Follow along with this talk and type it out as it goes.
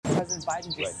President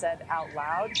Biden just said out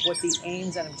loud what the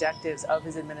aims and objectives of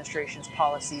his administration's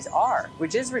policies are,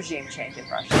 which is regime change in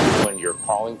Russia. When you're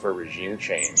calling for regime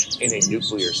change in a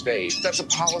nuclear state, that's a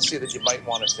policy that you might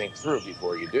want to think through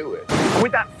before you do it.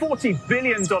 With that $40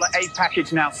 billion aid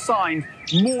package now signed,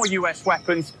 more U.S.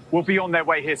 weapons will be on their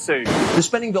way here soon. The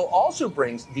spending bill also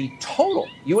brings the total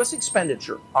U.S.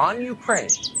 expenditure on Ukraine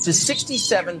to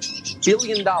 $67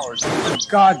 billion. For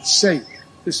God's sake,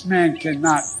 this man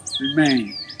cannot remain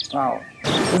in power.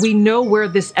 We know where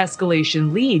this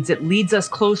escalation leads. It leads us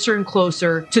closer and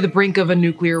closer to the brink of a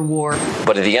nuclear war.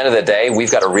 But at the end of the day,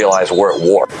 we've got to realize we're at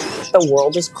war. The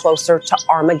world is closer to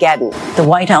Armageddon. The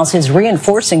White House is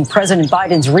reinforcing President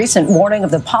Biden's recent warning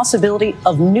of the possibility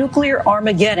of nuclear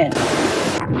Armageddon.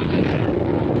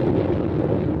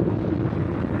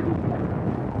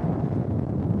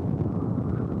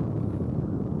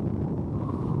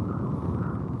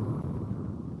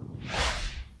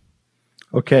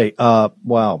 Okay.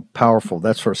 Wow. Powerful.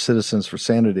 That's for Citizens for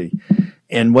Sanity.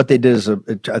 And what they did is,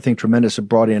 I think, tremendous. It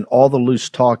brought in all the loose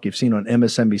talk you've seen on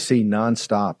MSNBC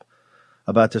nonstop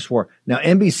about this war. Now,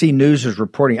 NBC News is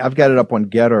reporting. I've got it up on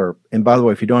Getter. And by the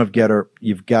way, if you don't have Getter,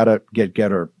 you've got to get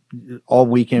Getter. All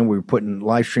weekend, we were putting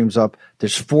live streams up.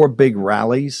 There's 4 big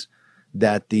rallies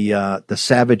that the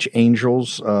Savage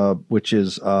Angels, which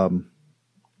is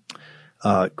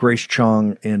Grace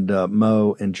Chung and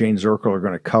Mo and Jane Zirkle are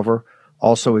going to cover.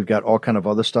 Also, we've got all kind of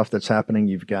other stuff that's happening.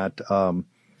 You've got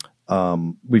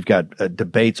we've got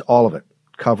debates, all of it,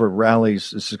 covered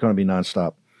rallies. This is going to be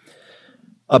nonstop.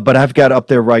 But I've got up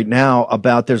there right now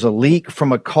about there's a leak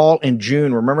from a call in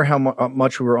June. Remember how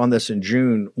much we were on this in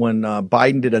June when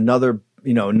Biden did another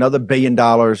 $1 billion,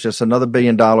 just another $1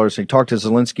 billion. He talked to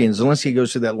Zelensky, and Zelensky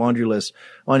goes through that laundry list.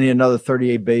 I need another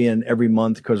 $38 billion every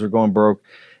month because we're going broke.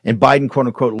 And Biden, quote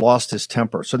unquote, lost his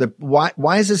temper. So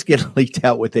why is this getting leaked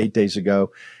out with 8 days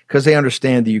ago? Because they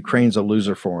understand the Ukraine's a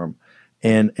loser for him.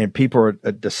 And people are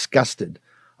disgusted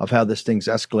of how this thing's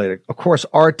escalated. Of course,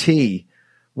 RT,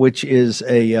 which is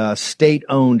a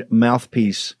state-owned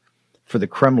mouthpiece for the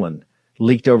Kremlin,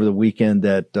 leaked over the weekend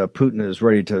that Putin is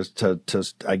ready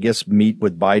to I guess, meet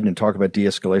with Biden and talk about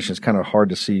de-escalation. It's kind of hard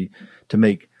to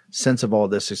make sense of all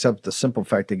this, except the simple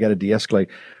fact they got to de-escalate.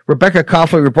 Rebecca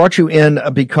Coughlin, we brought you in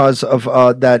because of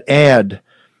that ad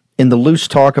in the loose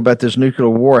talk about this nuclear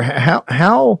war.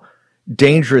 How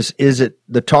dangerous is it,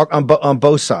 the talk on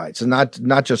both sides, and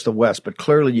not just the West, but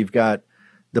clearly you've got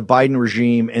the Biden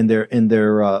regime and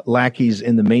their lackeys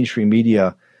in the mainstream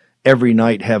media every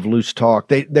night have loose talk.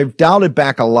 They've dialed it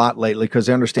back a lot lately because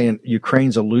they understand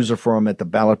Ukraine's a loser for them at the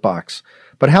ballot box.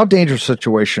 But how dangerous a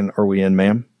situation are we in,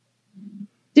 ma'am?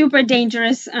 Super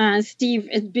dangerous, Steve,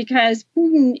 because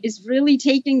Putin is really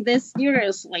taking this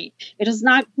seriously. It is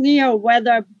not clear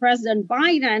whether President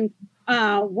Biden,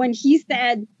 when he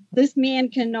said this man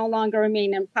can no longer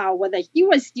remain in power, whether he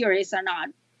was serious or not.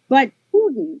 But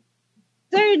Putin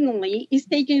certainly is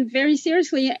taking it very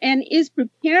seriously and is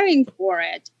preparing for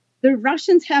it. The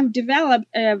Russians have developed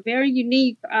a very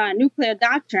unique nuclear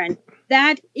doctrine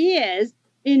that is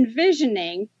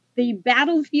envisioning the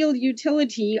battlefield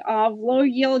utility of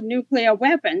low-yield nuclear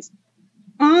weapons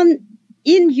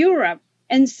in Europe.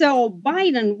 And so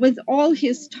Biden, with all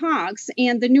his talks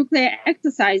and the nuclear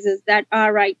exercises that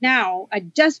are right now,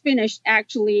 just finished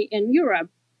actually in Europe,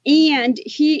 and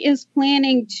he is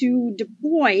planning to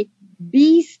deploy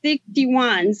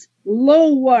B-61s,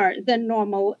 lower than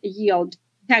normal yield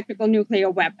tactical nuclear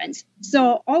weapons.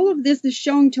 So all of this is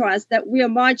showing to us that we are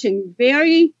marching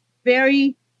very,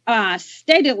 very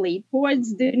steadily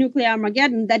towards the nuclear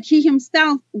Armageddon that he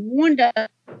himself warned us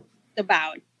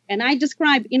about. And I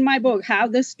describe in my book how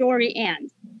this story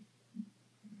ends.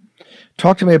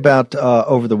 Talk to me about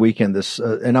over the weekend this,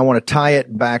 and I want to tie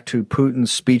it back to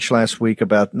Putin's speech last week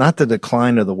about not the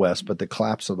decline of the West, but the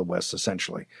collapse of the West,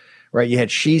 essentially. Right? You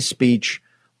had Xi's speech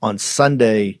on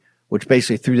Sunday, which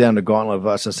basically threw down the gauntlet of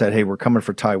us and said, "Hey, we're coming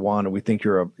for Taiwan, and we think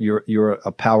you're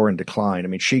a power in decline." I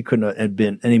mean, Xi couldn't have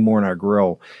been any more in our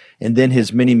grill. And then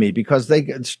his mini-me, because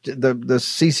the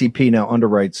CCP now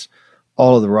underwrites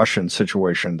all of the Russian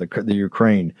situation, the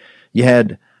Ukraine. You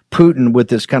had Putin with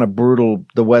this kind of brutal,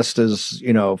 the West is,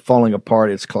 falling apart,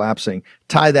 it's collapsing.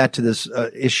 Tie that to this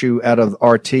issue out of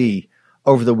RT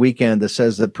over the weekend that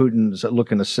says that Putin's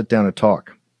looking to sit down and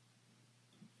talk.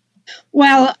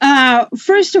 Well,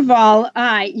 first of all,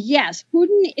 yes,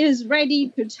 Putin is ready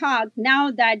to talk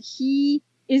now that he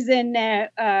is in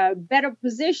a better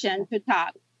position to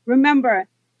talk. Remember,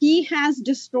 he has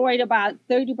destroyed about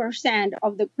 30%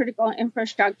 of the critical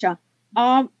infrastructure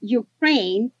of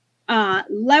Ukraine,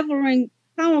 levering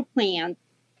power plants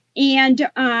and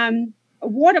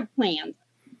water plants.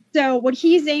 So what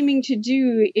he's aiming to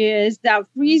do is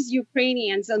freeze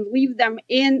Ukrainians and leave them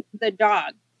in the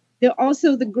dark.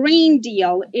 Also, the grain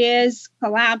deal is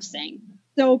collapsing.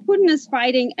 So Putin is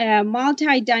fighting a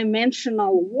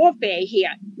multi-dimensional warfare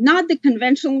here, not the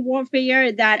conventional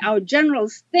warfare that our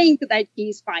generals think that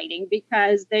he's fighting,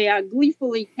 because they are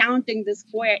gleefully counting the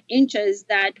square inches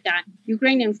that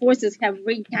Ukrainian forces have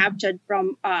recaptured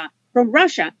from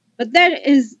Russia. But that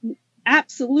is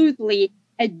absolutely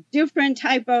a different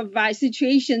type of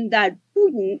situation that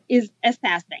Putin is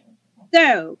assessing.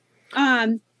 So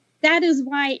that is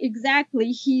why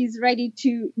exactly he's ready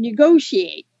to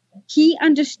negotiate. He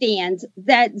understands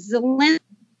that Zelensky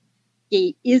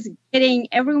is getting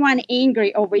everyone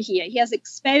angry over here. He has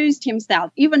exposed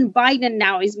himself. Even Biden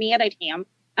now is mad at him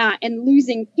and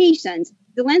losing patience.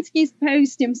 Zelensky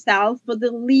exposed himself for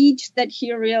the leech that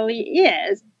he really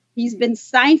is. He's been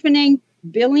siphoning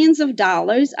billions of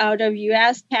dollars out of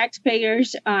U.S.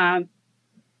 taxpayers'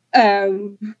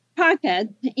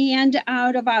 pockets and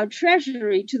out of our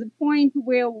treasury, to the point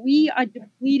where we are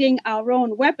depleting our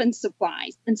own weapons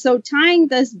supplies. And so tying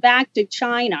this back to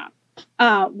China,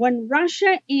 when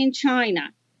Russia and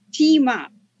China team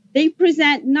up, they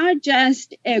present not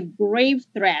just a grave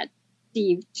threat,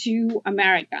 Steve, to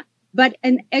America, but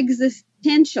an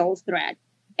existential threat.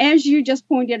 As you just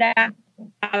pointed out,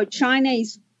 China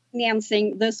is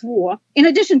financing this war. In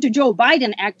addition to Joe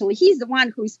Biden, actually, he's the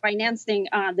one who's financing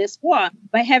this war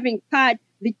by having cut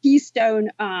the Keystone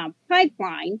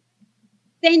pipeline,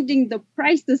 sending the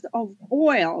prices of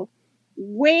oil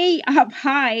way up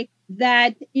high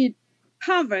that it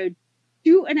covered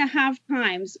 2.5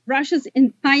 times Russia's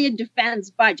entire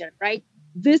defense budget, right?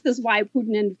 This is why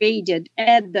Putin invaded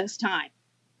at this time.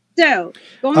 So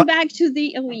going back to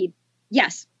the elite,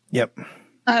 yes. Yep.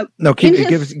 No,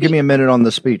 give me a minute on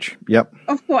the speech. Yep.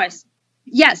 Of course.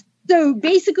 Yes. So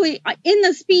basically, in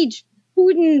the speech,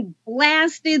 Putin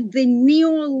blasted the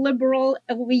neoliberal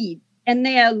elite and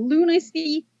their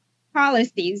lunacy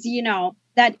policies,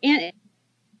 that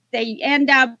they end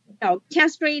up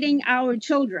castrating our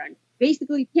children,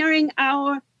 basically tearing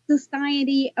our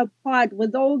society apart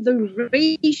with all the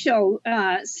racial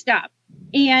stuff,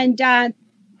 and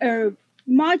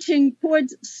marching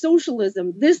towards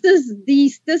socialism. This is the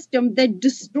system that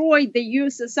destroyed the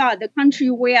USSR, the country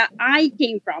where I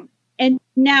came from. And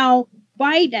now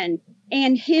Biden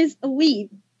and his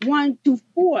elite want to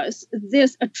force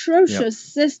this atrocious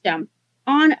system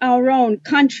on our own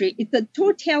country. It's a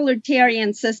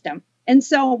totalitarian system. And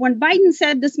so when Biden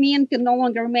said this man can no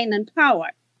longer remain in power,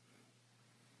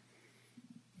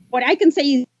 what I can say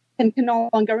is can no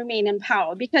longer remain in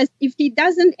power, because if he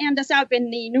doesn't end us up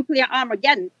in the nuclear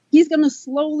Armageddon, he's going to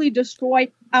slowly destroy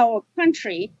our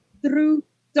country through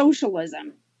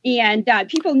socialism. And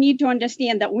people need to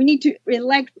understand that we need to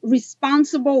elect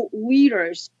responsible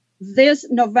leaders this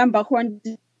November who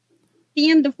understand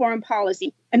the foreign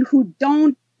policy and who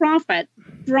don't profit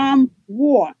from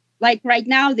war. Like right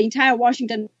now, the entire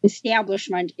Washington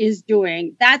establishment is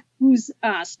doing. That whose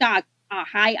stock are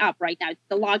high up right now.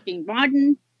 The Lockheed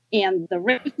Martin and the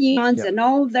Raytheons and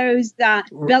all those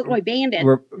Beltway bandits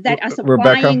that are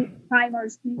supplying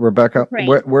primers. Rebecca,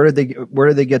 where did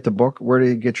they get the book? Where did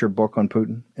you get your book on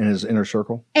Putin and his inner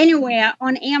circle? Anywhere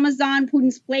on Amazon.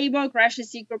 Putin's Playbook: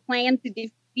 Russia's Secret Plan to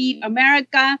Defeat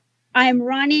America. I am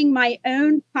running my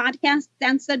own podcast,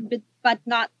 Censored but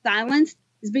Not Silenced.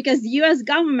 It's because the U.S.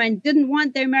 government didn't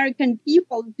want the American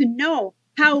people to know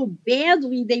how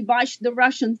badly they botched the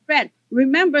Russian threat.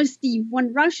 Remember, Steve,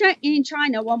 when Russia and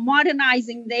China were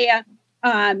modernizing their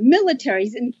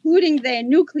militaries, including their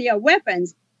nuclear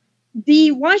weapons,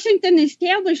 the Washington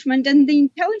establishment and the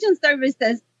intelligence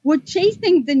services were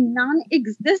chasing the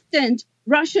non-existent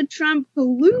Russia-Trump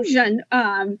collusion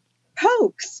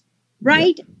hoax,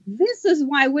 right? Yeah. This is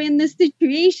why we're in this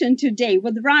situation today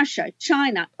with Russia,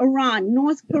 China, Iran,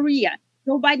 North Korea.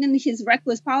 Joe Biden and his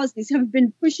reckless policies have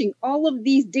been pushing all of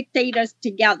these dictators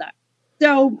together.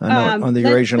 So on the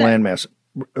Eurasian landmass,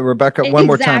 Rebecca, one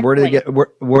more time, where do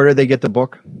they get the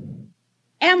book?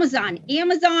 Amazon,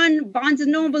 Barnes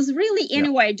and Nobles, really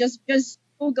anyway. Just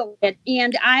Google it.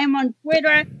 And I am on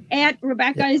Twitter at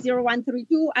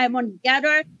Rebecca0132. I'm on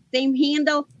Getter, same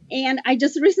handle, and I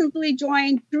just recently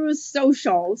joined Truth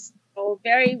Social. So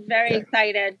very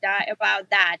excited about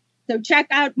that. So check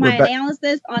out my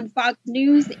analysis on Fox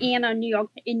News and on New York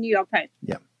Post.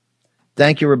 Yeah.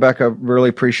 Thank you, Rebecca. Really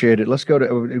appreciate it. Let's go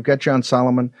to, we've got John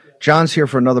Solomon. John's here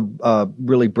for another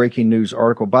really breaking news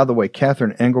article. By the way,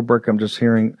 Catherine Engelbrecht, I'm just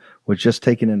hearing, was just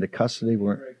taken into custody.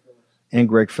 And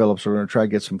Greg Phillips. We're going to try to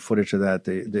get some footage of that.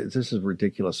 This is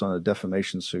ridiculous on a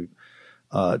defamation suit.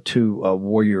 two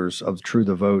warriors of True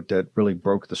the Vote that really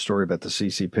broke the story about the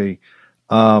CCP.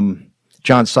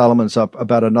 John Solomon's up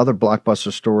about another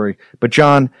blockbuster story. But,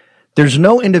 John, there's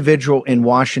no individual in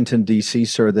Washington, D.C.,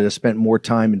 sir, that has spent more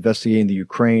time investigating the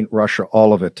Ukraine, Russia,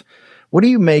 all of it. What do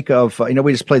you make of,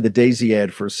 we just played the Daisy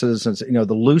ad for Citizens,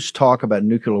 the loose talk about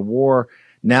nuclear war.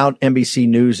 Now NBC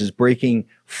News is breaking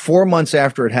 4 months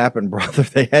after it happened, brother.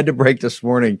 They had to break this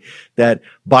morning that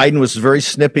Biden was very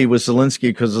snippy with Zelensky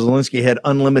because Zelensky had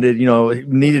unlimited,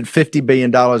 needed $50 billion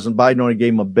and Biden only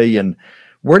gave him $1 billion.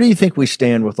 Where do you think we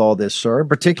stand with all this, sir?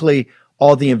 Particularly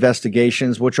all the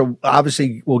investigations, which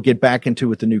obviously we'll get back into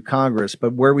with the new Congress,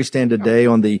 but where we stand today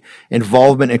on the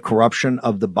involvement and corruption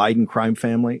of the Biden crime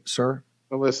family, sir?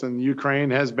 Well, listen, Ukraine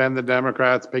has been the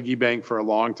Democrats' piggy bank for a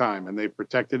long time, and they've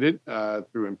protected it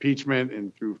through impeachment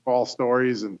and through false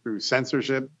stories and through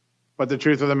censorship. But the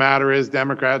truth of the matter is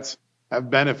Democrats have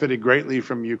benefited greatly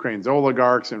from Ukraine's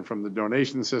oligarchs and from the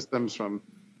donation systems, from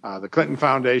the Clinton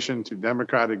Foundation to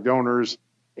Democratic donors.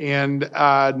 And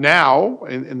now,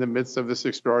 in the midst of this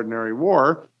extraordinary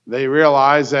war, they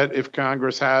realize that if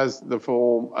Congress has the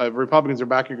full, Republicans are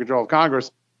back in control of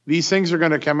Congress, these things are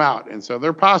going to come out. And so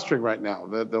they're posturing right now.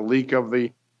 The leak of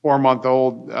the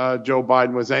 4-month-old Joe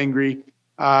Biden was angry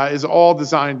is all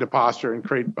designed to posture and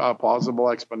create plausible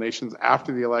explanations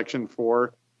after the election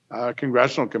for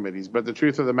congressional committees. But the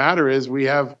truth of the matter is we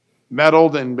have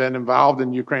meddled and been involved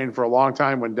in Ukraine for a long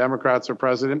time when Democrats are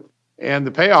president. And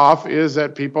the payoff is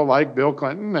that people like Bill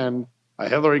Clinton and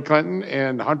Hillary Clinton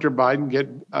and Hunter Biden get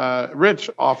rich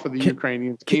off of the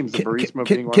Ukrainian schemes. Burisma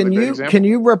being one of the great examples. Can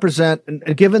you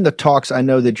represent, given the talks I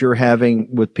know that you're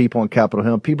having with people on Capitol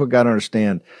Hill, people got to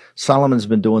understand Solomon's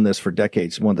been doing this for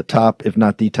decades, one of the top, if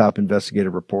not the top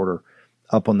investigative reporter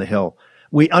up on the Hill.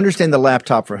 We understand the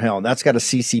laptop for hell, and that's got a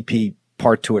CCP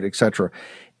part to it, et cetera.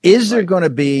 Is there going to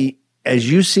be,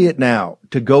 as you see it now,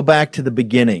 to go back to the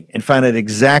beginning and find out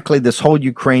exactly this whole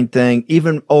Ukraine thing,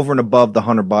 even over and above the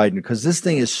Hunter Biden, because this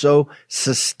thing is so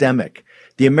systemic.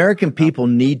 The American people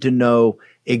need to know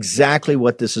exactly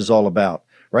what this is all about,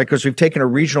 right? Because we've taken a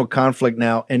regional conflict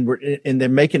now and they're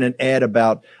making an ad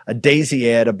about a Daisy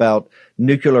ad about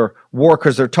nuclear war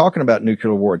because they're talking about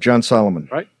nuclear war. John Solomon.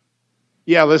 Right.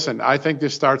 Yeah, listen, I think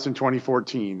this starts in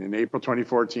 2014, in April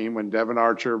 2014, when Devon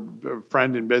Archer, a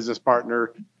friend and business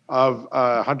partner of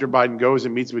Hunter Biden, goes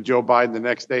and meets with Joe Biden the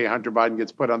next day. Hunter Biden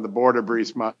gets put on the board of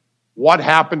Burisma. What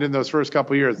happened in those first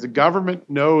couple of years? The government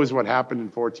knows what happened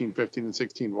in 14, 15, and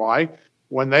 16. Why?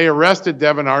 When they arrested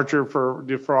Devon Archer for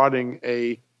defrauding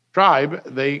a tribe,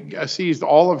 they seized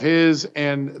all of his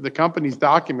and the company's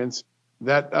documents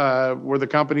that were the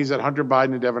companies that Hunter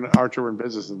Biden and Devon Archer were in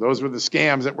business in. Those were the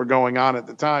scams that were going on at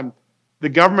the time. The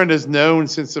government has known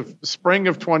since the spring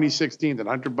of 2016 that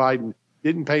Hunter Biden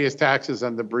didn't pay his taxes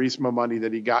on the Burisma money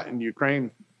that he got in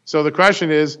Ukraine. So the question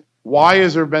is, why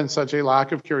has there been such a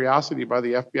lack of curiosity by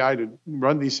the FBI to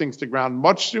run these things to ground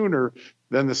much sooner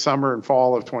than the summer and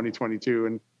fall of 2022?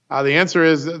 And the answer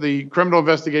is the criminal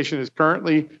investigation is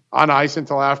currently on ice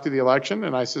until after the election,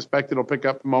 and I suspect it'll pick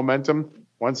up momentum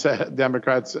once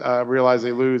Democrats realize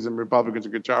they lose and Republicans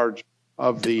are in charge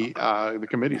of the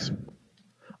committees.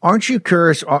 Aren't you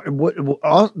curious?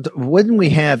 Wouldn't we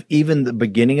have even the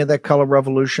beginning of that color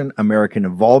revolution, American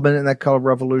involvement in that color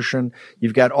revolution?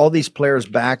 You've got all these players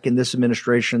back in this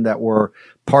administration that were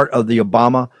part of the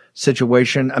Obama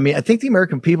situation. I mean, I think the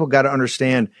American people got to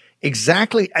understand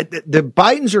exactly. The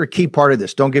Bidens are a key part of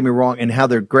this. Don't get me wrong, and how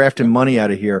they're grafting money out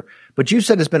of here. But you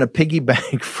said it's been a piggy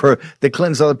bank for the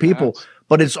Clintons, other people. Yes.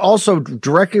 But it's also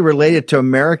directly related to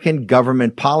American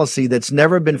government policy that's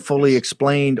never been fully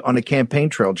explained on a campaign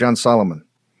trail. John Solomon.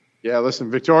 Yeah,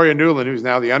 listen, Victoria Nuland, who's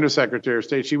now the Undersecretary of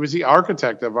State, she was the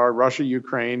architect of our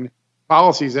Russia-Ukraine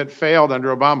policies that failed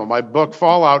under Obama. My book,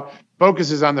 Fallout,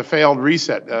 focuses on the failed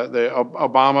reset. The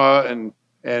Obama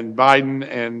and Biden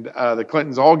and the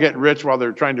Clintons all get rich while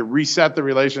they're trying to reset the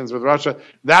relations with Russia.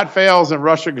 That fails, and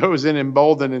Russia goes in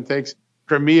emboldened and takes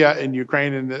Crimea in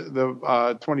Ukraine in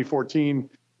the 2014.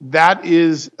 That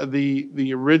is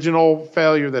the original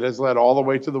failure that has led all the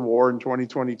way to the war in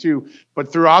 2022.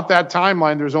 But throughout that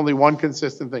timeline, there's only one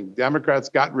consistent thing. Democrats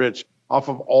got rich off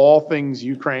of all things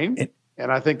Ukraine.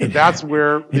 And I think that's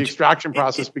where the extraction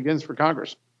process begins for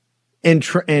Congress. And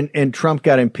Trump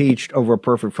got impeached over a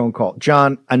perfect phone call.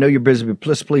 John, I know you're busy, but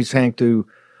please hang to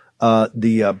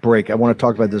the break. I want to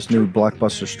talk about this new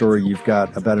blockbuster story you've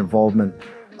got about involvement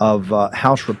of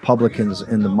House Republicans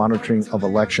in the monitoring of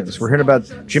elections. We're hearing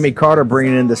about Jimmy Carter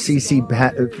bringing in the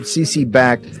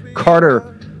CC-backed Carter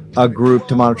group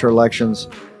to monitor elections.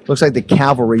 Looks like the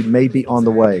cavalry may be on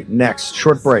the way. Next,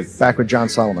 short break. Back with John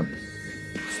Solomon.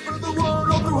 Spread the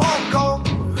word all through Hong Kong.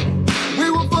 We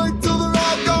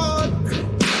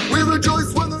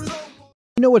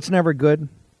You know what's never good?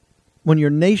 When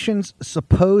your nation's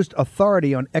supposed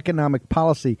authority on economic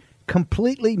policy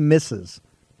completely misses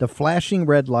the flashing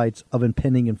red lights of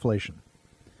impending inflation.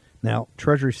 Now,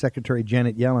 Treasury Secretary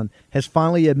Janet Yellen has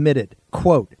finally admitted,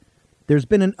 quote, there's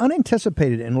been an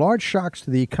unanticipated and large shocks to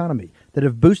the economy that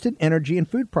have boosted energy and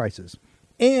food prices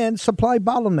and supply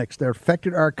bottlenecks that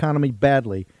affected our economy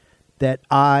badly that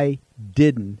I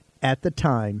didn't, at the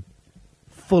time,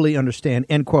 fully understand,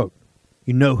 end quote.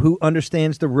 You know who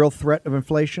understands the real threat of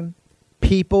inflation?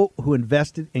 People who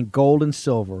invested in gold and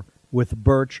silver with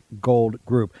Birch Gold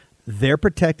Group. They're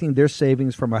protecting their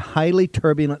savings from a highly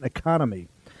turbulent economy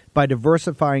by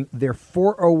diversifying their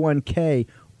 401k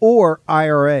or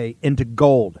IRA into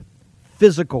gold,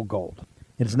 physical gold.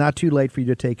 It's not too late for you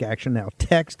to take action now.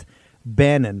 Text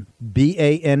Bannon,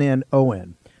 Bannon,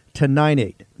 to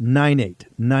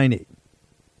 989898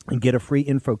 and get a free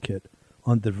info kit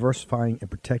on diversifying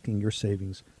and protecting your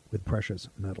savings with precious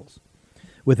metals.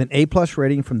 With an A-plus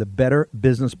rating from the Better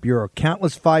Business Bureau,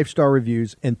 countless 5-star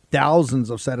reviews, and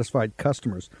thousands of satisfied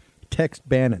customers, text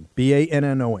Bannon,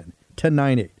 Bannon, to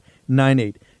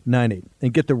 989898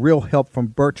 and get the real help from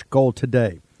Birch Gold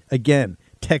today. Again,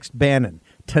 text Bannon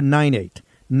to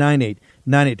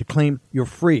 989898 to claim your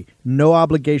free,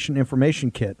 no-obligation information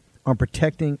kit on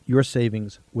protecting your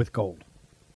savings with gold.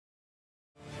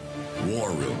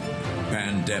 War Room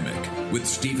Pandemic with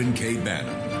Stephen K.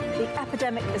 Bannon. The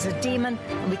epidemic is a demon,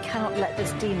 and we cannot let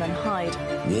this demon hide.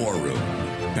 War Room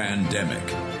Pandemic.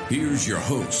 Here's your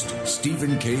host,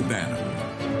 Stephen K. Bannon.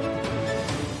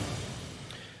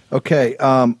 Okay,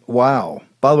 wow.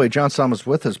 By the way, John Solomon's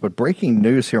with us, but breaking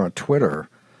news here on Twitter.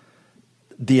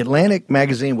 The Atlantic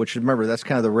magazine, which, remember, that's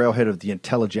kind of the railhead of the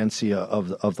intelligentsia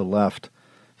of the left.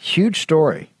 Huge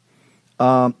story.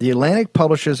 The Atlantic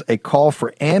publishes a call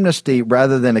for amnesty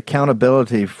rather than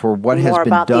accountability for what has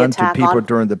been done to people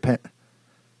during the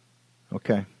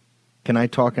Okay. Can I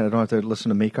talk and I don't have to listen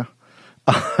to Mika?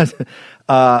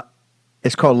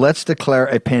 It's called Let's Declare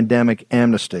a Pandemic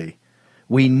Amnesty.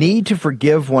 We need to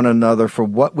forgive one another for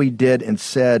what we did and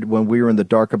said when we were in the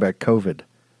dark about COVID.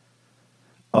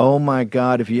 Oh, my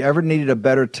God. If you ever needed a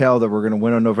better tell that we're going to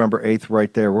win on November 8th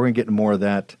right there, we're going to get more of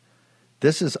that.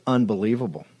 This is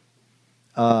unbelievable.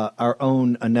 Our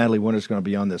own Natalie Winter is going to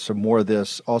be on this. So more of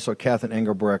this. Also, Catherine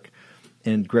Engelbrecht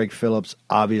and Greg Phillips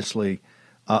obviously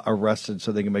arrested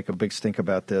so they can make a big stink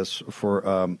about this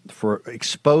for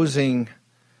exposing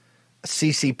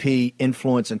CCP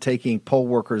influence and taking poll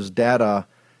workers' data.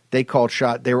 They called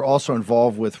shot. They were also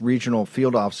involved with regional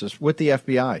field offices with the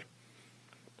FBI.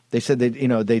 They said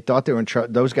they thought they were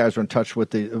those guys were in touch with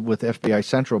FBI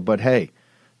Central, but hey,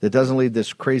 that doesn't lead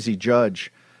this crazy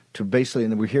judge to basically,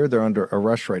 and we hear they're under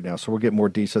arrest right now, so we'll get more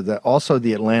details. That also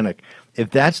the Atlantic, if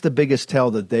that's the biggest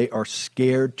tell that they are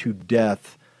scared to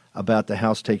death about the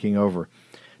House taking over.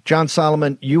 John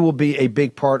Solomon, you will be a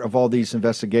big part of all these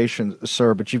investigations,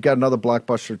 sir, but you've got another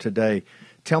blockbuster today.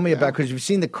 Tell me about, because you've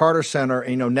seen the Carter Center,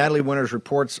 Natalie Winters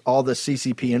reports all the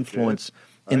CCP influence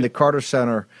in the Carter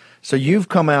Center. So you've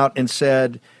come out and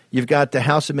said you've got the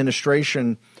House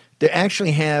administration. They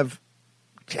actually have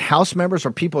House members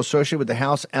or people associated with the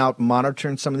House out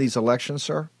monitoring some of these elections,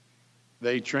 sir?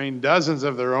 They train dozens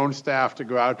of their own staff to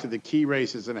go out to the key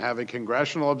races and have a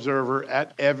congressional observer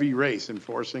at every race,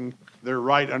 enforcing their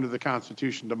right under the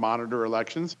Constitution to monitor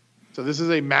elections. So this is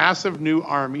a massive new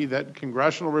army that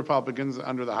congressional Republicans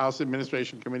under the House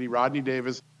Administration Committee, Rodney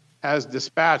Davis, has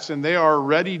dispatched, and they are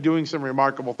already doing some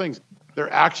remarkable things.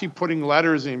 They're actually putting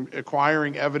letters in,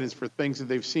 acquiring evidence for things that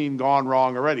they've seen gone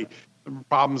wrong already.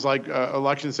 Problems like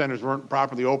election centers weren't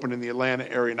properly open in the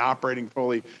Atlanta area and operating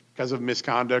fully because of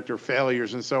misconduct or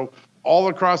failures. And so all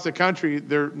across the country,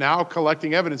 they're now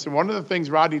collecting evidence. And one of the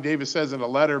things Rodney Davis says in a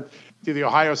letter to the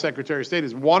Ohio Secretary of State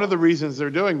is one of the reasons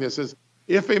they're doing this is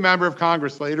if a member of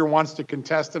Congress later wants to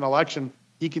contest an election,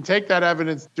 he can take that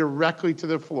evidence directly to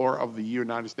the floor of the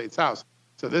United States House.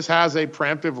 So this has a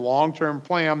preemptive long-term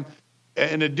plan.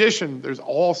 In addition, there's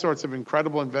all sorts of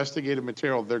incredible investigative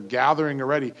material they're gathering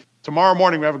already. Tomorrow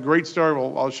morning, we have a great story.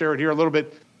 I'll share it here a little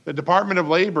bit. The Department of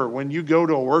Labor, when you go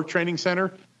to a work training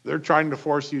center, they're trying to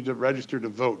force you to register to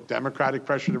vote. Democratic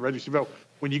pressure to register to vote.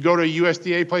 When you go to a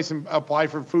USDA place and apply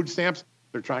for food stamps,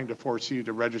 they're trying to force you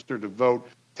to register to vote.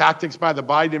 Tactics by the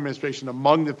Biden administration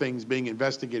among the things being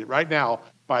investigated right now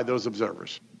by those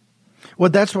observers.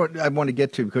 Well, that's what I want to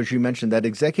get to, because you mentioned that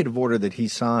executive order that he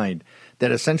signed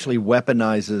that essentially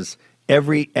weaponizes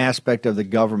every aspect of the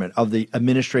government, of the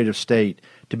administrative state,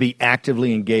 to be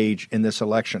actively engaged in this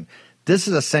election. This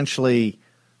is essentially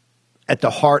at the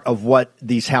heart of what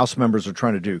these House members are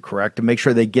trying to do, correct? To make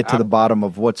sure they get to the bottom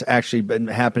of what's actually been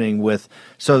happening with,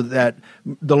 so that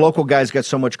the local guys got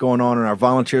so much going on and our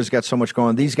volunteers got so much going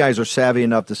on. These guys are savvy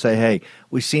enough to say, hey,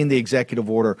 we've seen the executive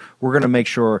order. We're going to make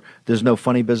sure there's no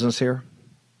funny business here.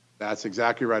 That's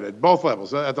exactly right. At both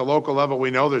levels. At the local level, we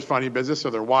know there's funny business,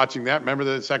 so they're watching that. Remember,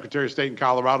 the Secretary of State in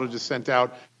Colorado just sent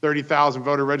out 30,000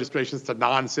 voter registrations to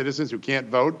non-citizens who can't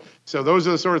vote. So those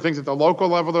are the sort of things at the local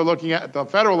level they're looking at. At the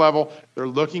federal level, they're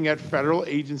looking at federal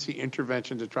agency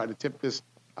intervention to try to tip this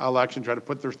election, try to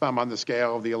put their thumb on the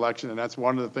scale of the election, and that's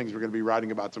one of the things we're going to be writing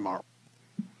about tomorrow.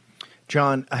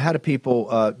 John, how do people,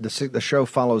 the show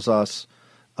follows us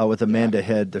with Amanda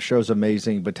Head. The show's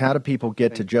amazing, but how do people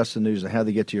get to Just the News and how do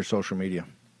they get to your social media?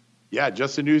 Yeah,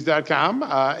 justthenews.com,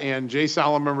 and Jay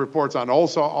Solomon reports on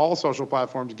also all social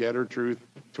platforms, Getter, Truth,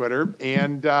 Twitter,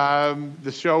 and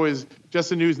the show is Just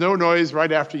the News, no noise,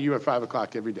 right after you at 5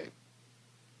 o'clock every day.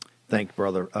 Thank you,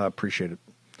 brother. Appreciate it.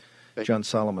 John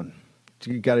Solomon.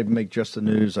 You got to make Just the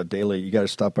News a daily. You got to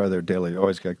stop by there daily.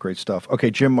 Always got great stuff.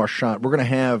 Okay, Jim Marchant. We're going to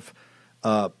have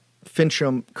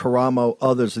Fincham, Karamo,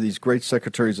 others of these great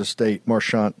secretaries of state.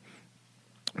 Marchant,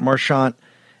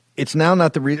 it's now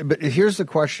not the reason, but here's the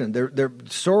question.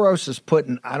 Soros is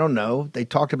putting, I don't know, they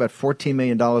talked about $14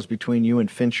 million between you and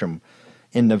Fincham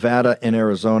in Nevada and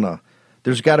Arizona.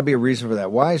 There's got to be a reason for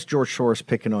that. Why is George Soros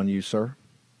picking on you, sir?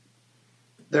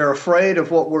 They're afraid of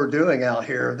what we're doing out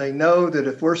here. They know that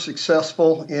if we're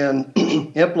successful in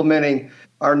implementing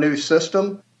our new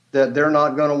system, that they're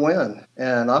not going to win.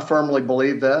 And I firmly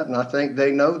believe that, and I think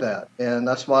they know that. And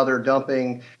that's why they're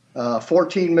dumping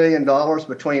 $14 million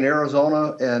between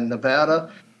Arizona and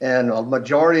Nevada, and a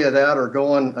majority of that are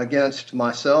going against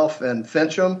myself and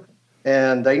Fincham,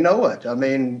 and they know it. I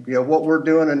mean, what we're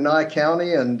doing in Nye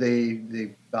County and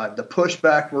the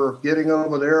pushback we're getting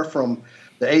over there from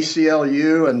the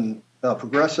ACLU and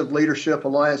Progressive Leadership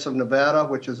Alliance of Nevada,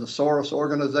 which is a Soros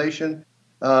organization,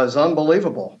 is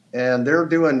unbelievable. And they're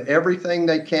doing everything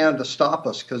they can to stop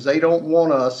us because they don't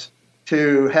want us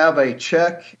to have a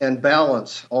check and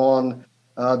balance on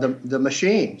the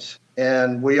machines.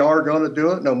 And we are going to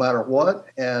do it no matter what,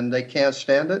 and they can't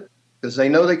stand it because they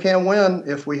know they can't win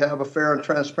if we have a fair and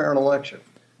transparent election.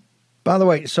 By the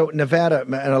way, so Nevada,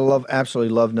 and I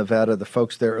absolutely love Nevada. The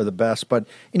folks there are the best. But,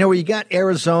 where you got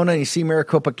Arizona and you see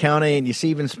Maricopa County and you see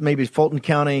even maybe Fulton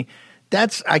County,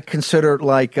 that's, I consider,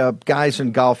 like guys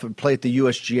in golf who play at the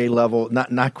USGA level,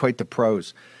 not quite the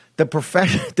pros.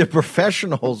 The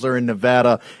professionals are in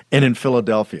Nevada and in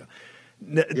Philadelphia.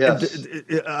 Yes.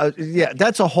 Yeah,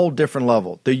 that's a whole different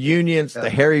level. The unions, the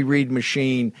Harry Reid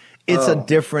machine, it's a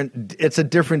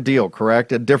different deal,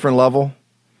 correct? A different level?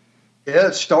 Yeah,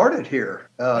 it started here.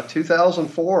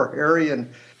 2004, Harry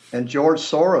and George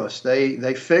Soros,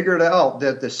 they figured out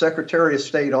that the Secretary of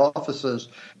State offices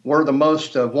were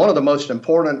one of the most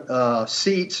important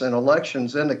seats and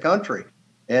elections in the country.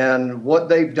 And what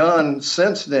they've done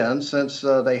since then, since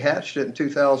they hatched it in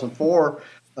 2004,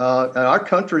 our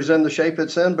country's in the shape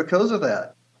it's in because of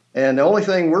that. And the only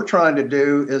thing we're trying to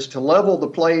do is to level the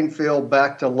playing field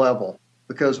back to level,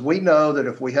 because we know that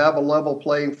if we have a level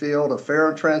playing field, a fair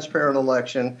and transparent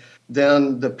election,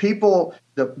 then the people,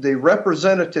 the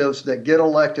representatives that get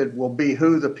elected will be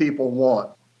who the people want,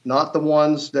 not the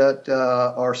ones that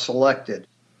are selected.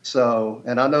 So,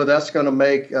 and I know that's going to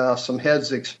make some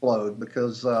heads explode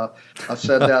because I've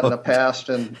said that in the past,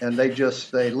 and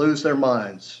they lose their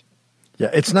minds. Yeah,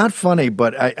 it's not funny,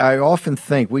 but I often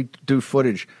think, we do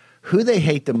footage, who they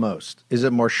hate the most. Is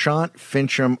it Marchant,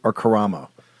 Fincham, or Karamo?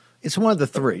 It's one of the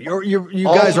three. You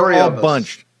guys are all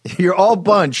bunched. You're all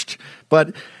bunched,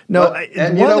 but no.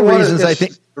 And one of the reasons I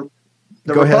think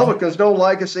the Republicans don't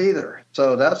like us either,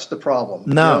 so that's the problem.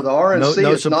 No, the RNC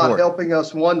no is not helping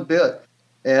us one bit,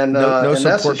 and no support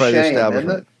that's a by shame, the establishment.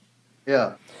 isn't it?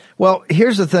 Yeah. Well,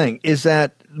 here's the thing: is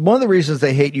that one of the reasons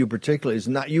they hate you particularly is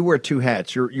not you wear two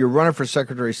hats. You're running for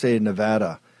Secretary of State of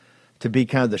Nevada to be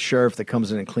kind of the sheriff that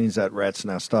comes in and cleans that rat's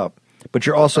nest up. But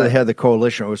you're also the head of the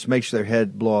coalition, which makes their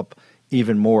head blow up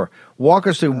even more. Walk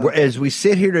us through, as we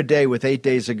sit here today with 8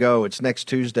 days ago, it's next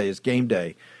Tuesday, it's game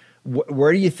day.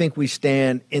 Where do you think we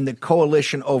stand in the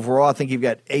coalition overall? I think you've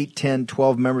got 8, 10,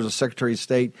 12 members of Secretary of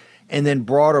State, and then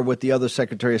broader with the other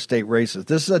Secretary of State races.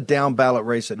 This is a down ballot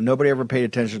race that nobody ever paid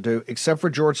attention to, except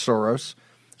for George Soros.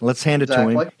 Let's hand it to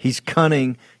him. He's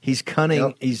cunning.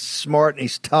 Yep. He's smart, and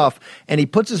he's tough, and he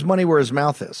puts his money where his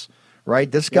mouth is,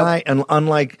 right? This guy, and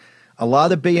unlike a lot of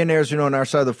the billionaires, on our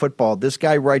side of the football, this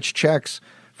guy writes checks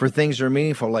for things that are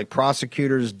meaningful, like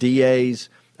prosecutors, DAs,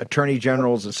 attorney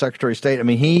generals, and Secretary of State. I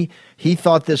mean, he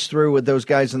thought this through with those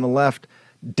guys on the left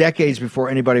decades before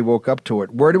anybody woke up to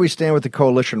it. Where do we stand with the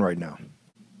coalition right now?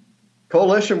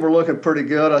 Coalition, we're looking pretty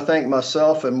good. I think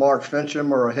myself and Mark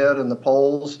Fincham are ahead in the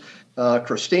polls.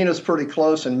 Christina's pretty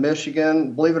close in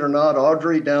Michigan. Believe it or not,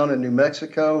 Audrey down in New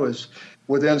Mexico is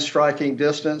within striking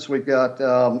distance. We've got,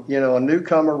 a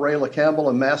newcomer, Rayla Campbell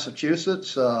in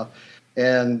Massachusetts.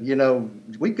 And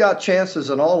we've got chances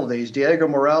in all of these. Diego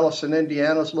Morales in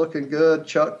Indiana's looking good.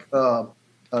 Chuck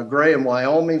Gray in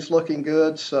Wyoming's looking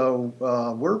good. So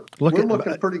we're looking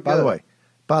pretty good.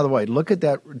 By the way, look at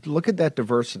that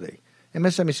diversity.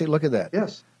 MSNBC, look at that.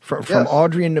 Yes. From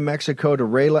Audrey in New Mexico to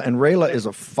Rayla, and Rayla is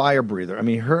a fire breather. I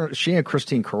mean, she and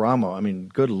Christine Caramo. I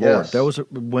mean, good Lord, yes. Those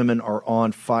women are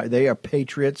on fire. They are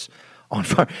patriots on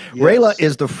fire. Yes. Rayla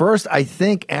is the first, I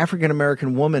think, African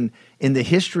American woman in the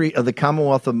history of the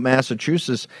Commonwealth of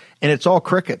Massachusetts, and it's all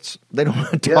crickets. They don't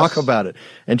want to talk about it,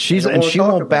 and she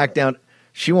won't back down.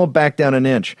 She won't back down an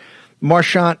inch.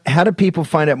 Marchant, how do people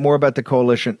find out more about the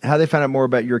coalition? How do they find out more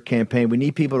about your campaign? We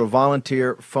need people to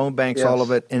volunteer, phone banks, all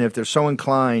of it. And if they're so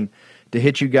inclined to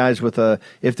hit you guys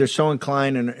if they're so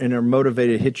inclined and are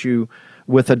motivated to hit you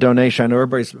with a donation, I know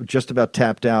everybody's just about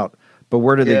tapped out, but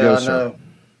where do they go, sir?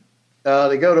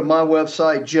 They go to my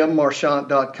website,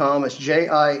 jimmarchant.com. It's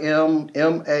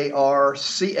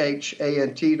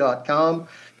JIMMARCHANT.com.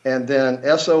 And then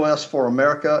SOS for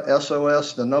America,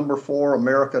 SOS, the number 4,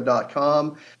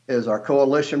 America.com is our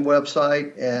coalition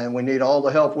website. And we need all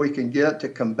the help we can get to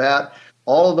combat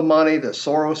all of the money that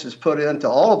Soros has put into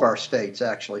all of our states,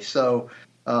 actually. So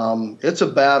it's a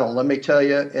battle, let me tell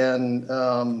you. And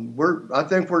I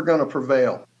think we're going to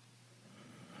prevail.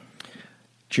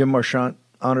 Jim Marchant,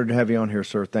 honored to have you on here,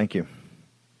 sir. Thank you.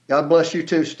 God bless you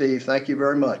too, Steve. Thank you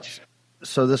very much.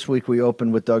 So this week we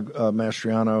opened with Doug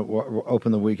Mastriano. We'll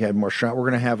open the week, had Marchant. We're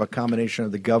going to have a combination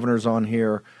of the governors on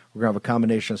here. We're going to have a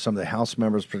combination of some of the House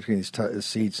members, particularly these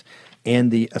seats, and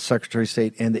the Secretary of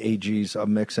State and the AGs, a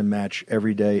mix and match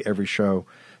every day, every show.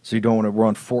 So you don't want to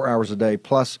run 4 hours a day.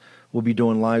 Plus, we'll be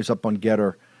doing lives up on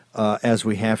Getter as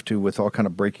we have to with all kind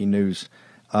of breaking news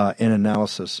and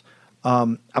analysis.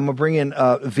 I'm going to bring in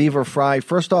Aviva Fry.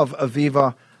 First off,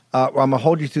 Aviva, I'm going to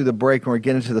hold you through the break and we'll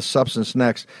get into the substance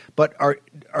next. But are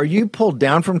you pulled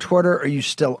down from Twitter? Are you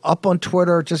still up on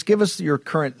Twitter? Just give us your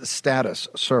current status,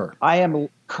 sir. I am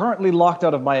currently locked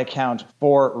out of my account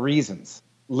for reasons.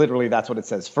 Literally, that's what it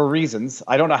says. For reasons.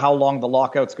 I don't know how long the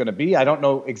lockout's going to be. I don't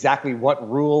know exactly what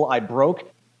rule I broke.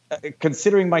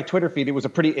 Considering my Twitter feed, it was a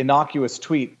pretty innocuous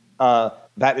tweet.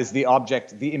 That is the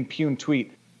object, the impugned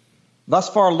tweet. Thus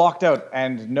far locked out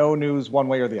and no news one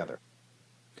way or the other.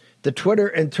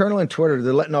 The internal in Twitter,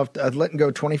 they're letting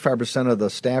go 25% of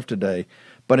the staff today.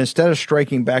 But instead of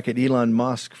striking back at Elon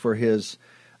Musk for his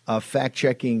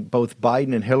fact-checking both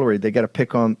Biden and Hillary, they got to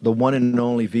pick on the one and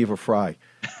only Viva Fry.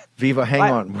 Viva, hang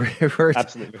on.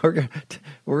 Absolutely.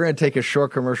 We're going to take a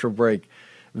short commercial break.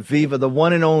 Viva, the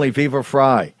one and only Viva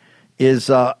Fry, is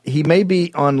he may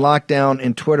be on lockdown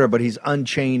in Twitter, but he's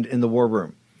unchained in the war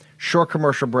room. Short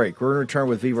commercial break. We're going to return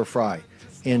with Viva Fry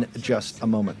in just a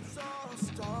moment.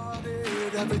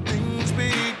 Everything's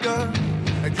begun,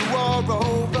 and you are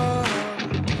over,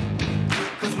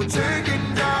 'cause we're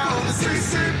taking down the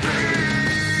CCP.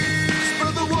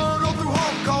 Spread the word all through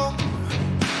Hong Kong.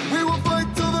 We will fight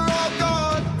till they're all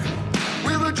gone.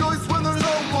 We rejoice when there's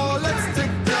no more. Let's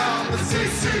take down the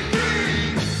CCP.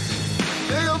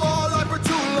 They have all life for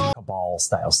too long. Cabal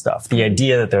style stuff. The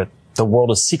idea that the world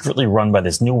is secretly run by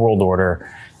this new world order.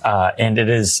 And it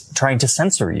is trying to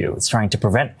censor you. It's trying to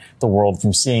prevent the world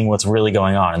from seeing what's really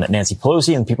going on. And that Nancy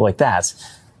Pelosi and people like that,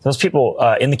 those people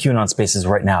in the QAnon spaces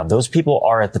right now, those people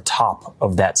are at the top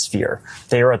of that sphere.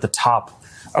 They are at the top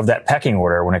of that pecking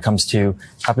order when it comes to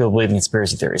how people believe in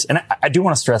conspiracy theories. And I do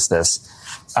want to stress this.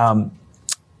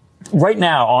 Right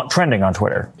now, trending on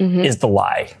Twitter is the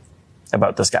lie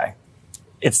about this guy.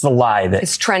 It's the lie that...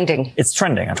 It's trending. It's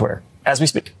trending on Twitter as we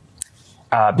speak.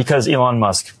 Because Elon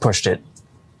Musk pushed it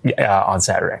on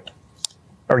Saturday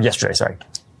or yesterday. Sorry.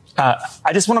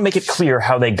 I just want to make it clear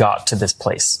how they got to this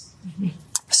place.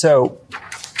 So,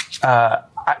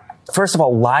 first of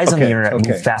all, lies on the internet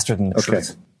move faster than the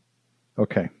truth.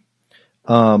 Okay.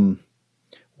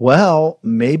 Well,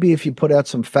 maybe if you put out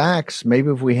some facts,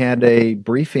 maybe if we had a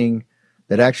briefing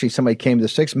that actually somebody came to the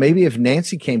sticks, maybe if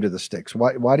Nancy came to the sticks,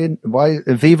 why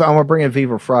Viva, I'm going to bring in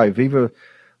Viva Fry. Viva,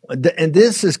 and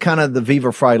this is kind of the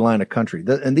Viva Fry line of country.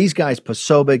 And these guys,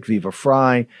 Posobiec, Viva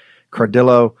Fry,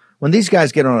 Cardillo, when these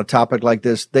guys get on a topic like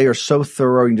this, they are so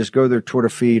thorough. You can just go to their Twitter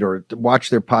feed or watch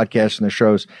their podcasts and their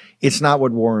shows. It's not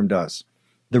what War Room does.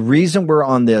 The reason we're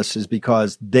on this is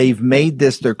because they've made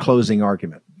this their closing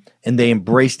argument and they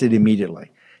embraced it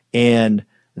immediately. And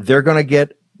they're going to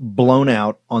get blown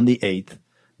out on the 8th.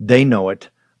 They know it.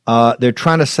 They're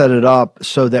trying to set it up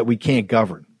so that we can't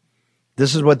govern.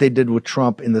 This is what they did with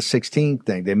Trump in the 16th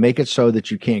thing. They make it so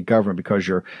that you can't govern because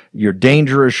you're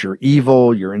dangerous, you're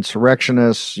evil, you're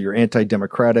insurrectionists, you're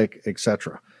anti-democratic,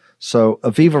 etc. So,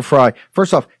 Aviva Fry,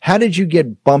 first off, how did you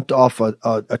get bumped off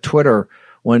a Twitter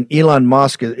when Elon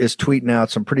Musk is tweeting out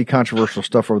some pretty controversial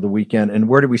stuff over the weekend? And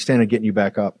where do we stand in getting you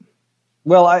back up?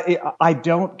 Well, I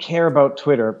don't care about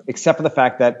Twitter except for the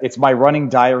fact that it's my running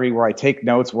diary where I take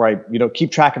notes, where I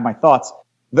keep track of my thoughts.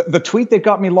 The tweet that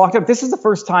got me locked up, this is the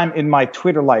first time in my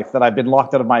Twitter life that I've been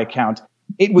locked out of my account.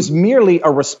 It was merely a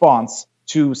response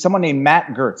to someone named Matt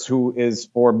Gertz, who is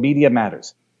for Media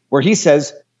Matters, where he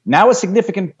says, now a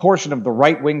significant portion of the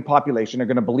right-wing population are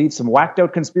going to believe some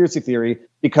whacked-out conspiracy theory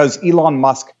because Elon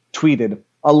Musk tweeted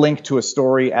a link to a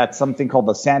story at something called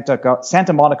the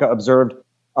Santa Monica Observed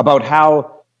about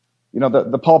how,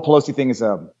 the Paul Pelosi thing is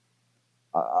a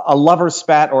lover's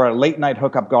spat or a late-night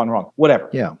hookup gone wrong, whatever.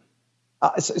 Yeah.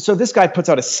 So this guy puts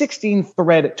out a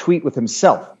 16-thread tweet with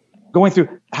himself, going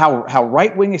through how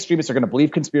right-wing extremists are going to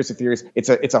believe conspiracy theories. It's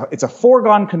a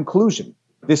foregone conclusion.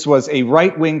 This was a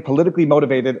right-wing, politically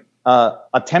motivated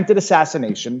attempted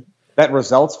assassination that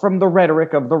results from the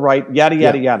rhetoric of the right, yada,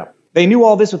 yada, yada. They knew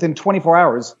all this within 24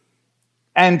 hours.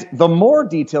 And the more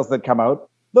details that come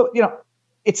out,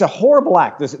 it's a horrible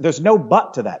act. There's no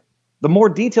but to that. The more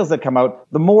details that come out,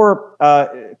 the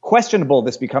more questionable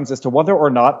this becomes as to whether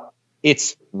or not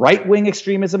it's right-wing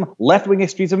extremism, left-wing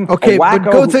extremism. Okay, but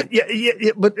go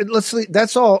but let's.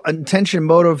 That's all intention,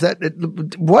 motive.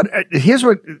 Here's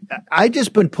what I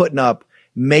just been putting up.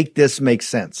 Make this make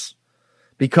sense,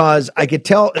 because I could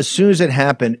tell as soon as it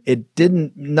happened,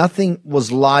 nothing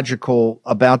was logical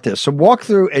about this. So walk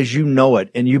through as you know it,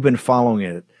 and you've been following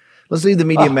it. Let's leave the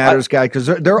Media Matters guy, because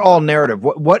they're all narrative.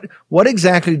 What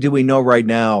exactly do we know right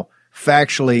now,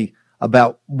 factually,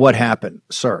 about what happened,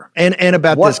 sir, and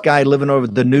about this guy living over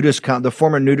the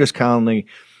former nudist colony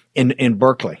in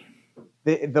Berkeley?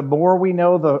 The more we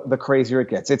know, the crazier it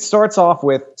gets. It starts off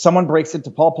with someone breaks into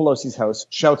Paul Pelosi's house,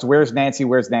 shouts, "Where's Nancy?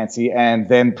 Where's Nancy?" and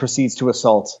then proceeds to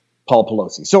assault Paul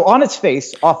Pelosi. So on its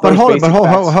face, but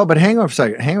hang on a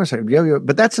second.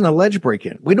 But that's an alleged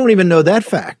break-in. We don't even know that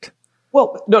fact.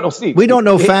 Well, no, Steve. We don't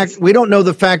know We don't know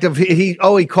the fact of he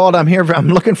called. I'm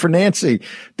looking for Nancy.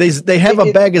 They have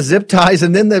a bag of zip ties,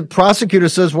 and then the prosecutor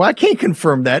says, "Well, I can't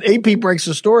confirm that." AP breaks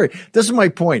the story. This is my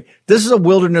point. This is a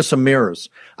wilderness of mirrors.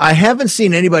 I haven't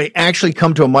seen anybody actually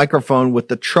come to a microphone with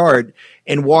the chart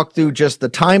and walk through just the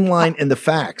timeline and the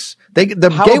facts.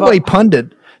 Gateway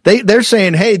pundit. They're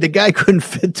saying, hey, the guy couldn't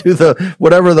fit through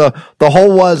whatever the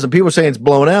hole was, and people are saying it's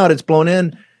blown out, it's blown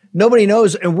in. Nobody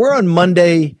knows, and we're on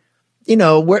Monday.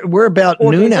 We're about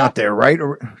noon out there, right?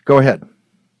 Go ahead.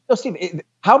 No, Steve.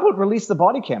 How about release the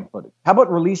body cam footage? How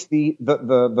about release the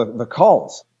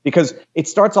calls? Because it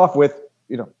starts off with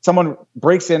someone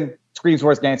breaks in, screams,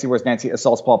 "Where's Nancy? Where's Nancy?"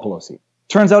 assaults Paul Pelosi.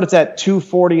 Turns out it's at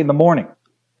 2:40 in the morning.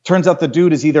 Turns out the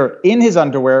dude is either in his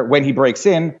underwear when he breaks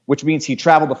in, which means he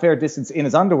traveled a fair distance in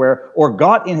his underwear, or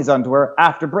got in his underwear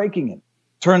after breaking in.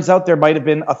 Turns out there might have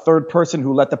been a third person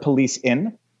who let the police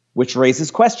in, which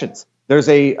raises questions. There's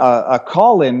a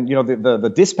call in,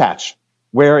 the dispatch,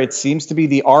 where it seems to be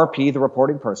the RP, the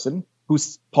reporting person,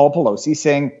 who's Paul Pelosi,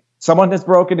 saying, someone has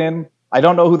broken in. I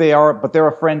don't know who they are, but they're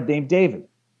a friend named David.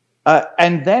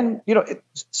 And then,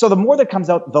 so the more that comes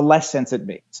out, the less sense it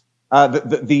makes.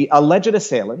 The alleged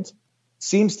assailant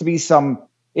seems to be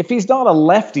if he's not a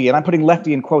lefty, and I'm putting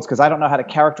lefty in quotes because I don't know how to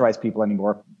characterize people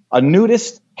anymore, a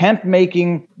nudist,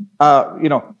 hemp-making,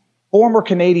 former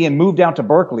Canadian moved down to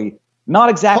Berkeley.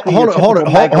 Not exactly.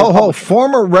 Hold.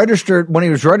 Former registered, when he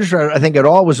was registered, I think it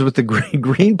all was with the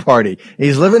Green Party.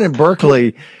 He's living in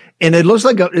Berkeley, and it looks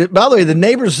like. By the way, the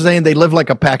neighbors are saying they live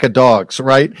like a pack of dogs,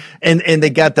 right? And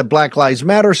they got the Black Lives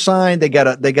Matter sign. They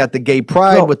got the gay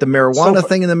pride with the marijuana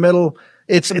thing in the middle.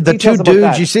 It's the two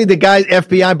dudes. You see the guy,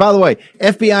 FBI. By the way,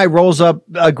 FBI rolls up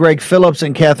Greg Phillips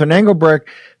and Catherine Engelbrecht.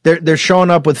 They're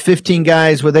showing up with 15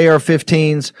 guys with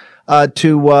AR-15s.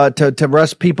 To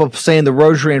arrest people saying the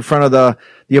rosary in front of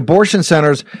the abortion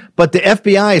centers. But the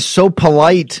FBI is so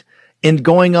polite in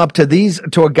going up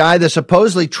to a guy that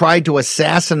supposedly tried to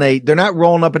assassinate. They're not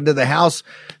rolling up into the house,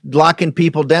 locking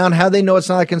people down. How do they know it's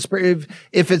not a conspiracy?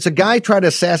 If it's a guy trying to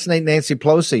assassinate Nancy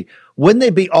Pelosi, wouldn't they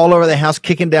be all over the house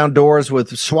kicking down doors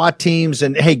with SWAT teams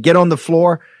and, hey, get on the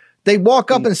floor? They walk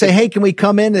up and say, hey, can we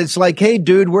come in? It's like, hey,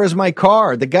 dude, where's my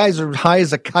car? The guys are high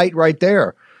as a kite right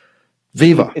there.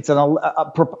 Viva. It's an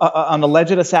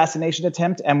alleged assassination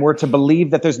attempt, and we're to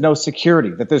believe that there's no security,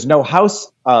 that there's no house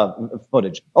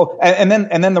footage. Oh, and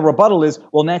then the rebuttal is,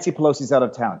 well, Nancy Pelosi's out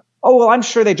of town. Oh, well, I'm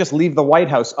sure they just leave the White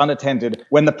House unattended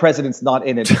when the president's not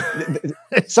in it.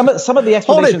 Some of the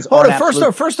explanations Hold it.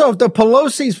 First off,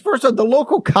 the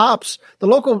local cops,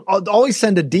 always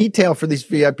send a detail for these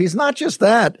VIPs. Not just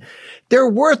that. They're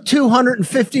worth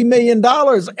 $250 million.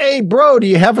 Hey, bro, do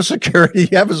you have a security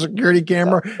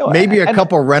camera? Maybe a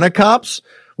couple rent-a-cops?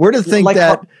 Where do you think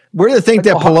that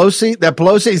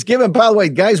Pelosi is given? By the way,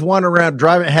 guys wandering around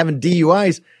driving, having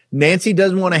DUIs. Nancy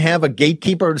doesn't want to have a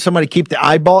gatekeeper, somebody keep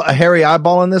a hairy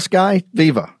eyeball on this guy.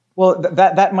 Viva. Well,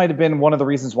 that might have been one of the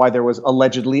reasons why there was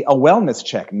allegedly a wellness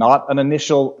check, not an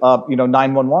initial,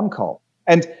 911 call.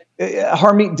 And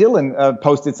Harmeet Dillon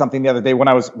posted something the other day when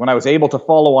I was able to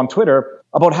follow on Twitter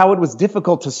about how it was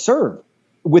difficult to serve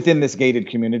within this gated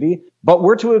community, but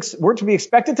we're to be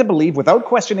expected to believe, without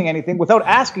questioning anything, without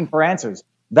asking for answers,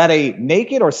 that a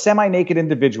naked or semi-naked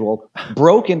individual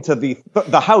broke into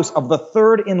the house of the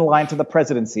third in line to the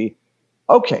presidency.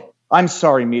 Okay, I'm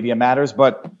sorry, Media Matters,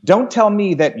 but don't tell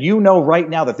me that you know right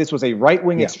now that this was a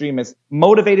right-wing extremist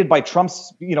motivated by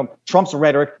Trump's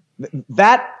rhetoric.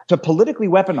 That to politically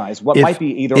weaponize what might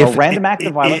be either a random act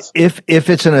of violence. If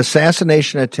it's an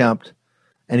assassination attempt,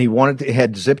 and he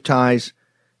had zip ties,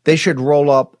 they should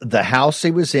roll up the house he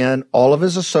was in, all of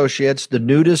his associates, the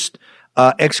nudist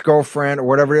ex-girlfriend or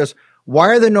whatever it is. Why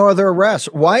are there no other arrests?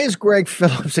 Why is Greg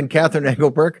Phillips and Catherine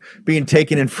Engelbrecht being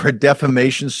taken in for a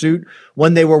defamation suit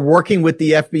when they were working with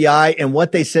the FBI, and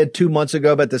what they said 2 months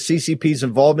ago about the CCP's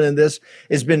involvement in this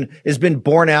has been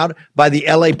borne out by the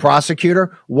LA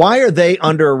prosecutor? Why are they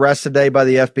under arrest today by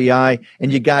the FBI?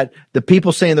 And you got the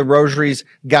people saying the rosaries,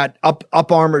 got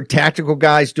up armored tactical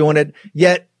guys doing it,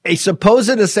 yet a supposed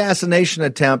assassination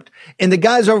attempt, and the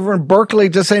guys over in Berkeley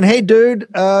just saying, "Hey, dude,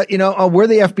 we're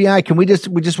the FBI. We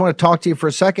just want to talk to you for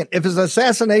a second." If it's an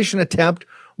assassination attempt,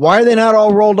 why are they not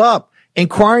all rolled up?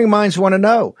 Inquiring minds want to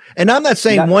know. And I'm not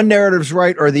saying one narrative's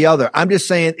right or the other. I'm just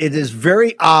saying it is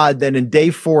very odd that in day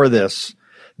 4 of this,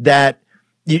 that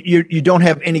you don't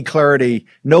have any clarity.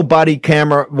 No body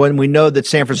camera when we know that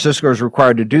San Francisco is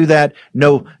required to do that.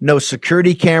 No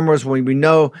security cameras when we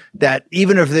know that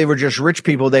even if they were just rich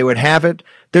people, they would have it.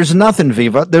 There's nothing,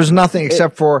 Viva. There's nothing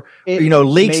except for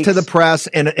leaks to the press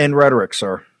and rhetoric,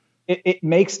 sir. It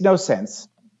makes no sense.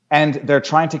 And they're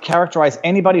trying to characterize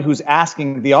anybody who's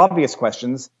asking the obvious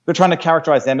questions. They're trying to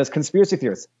characterize them as conspiracy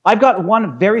theorists. I've got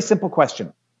one very simple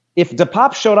question. If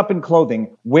DePop showed up in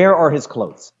clothing, where are his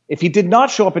clothes? If he did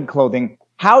not show up in clothing,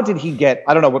 how did he get,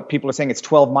 I don't know what people are saying, it's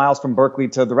 12 miles from Berkeley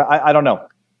to I don't know.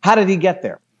 How did he get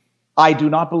there? I do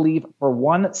not believe for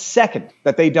 1 second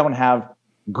that they don't have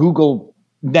Google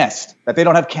Nest, that they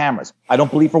don't have cameras. I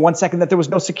don't believe for 1 second that there was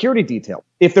no security detail.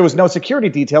 If there was no security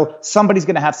detail, somebody's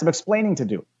going to have some explaining to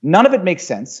do. None of it makes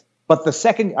sense. But the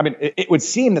second, it would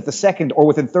seem that the second or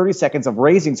within 30 seconds of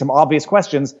raising some obvious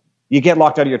questions, you get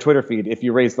locked out of your Twitter feed if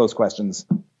you raise those questions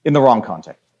in the wrong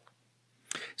context.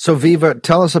 So, Viva,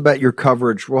 tell us about your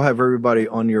coverage. We'll have everybody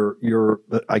on your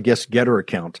I guess, Getter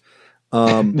account.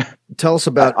 Tell us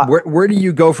about where do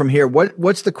you go from here?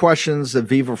 What's the questions that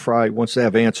Viva Frei wants to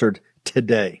have answered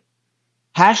today?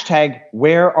 Hashtag,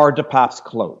 where are DePop's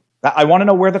clothes? I want to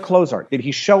know where the clothes are. Did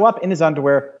he show up in his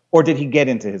underwear or did he get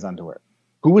into his underwear?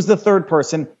 Who was the third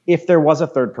person, if there was a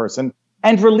third person?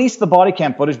 And release the body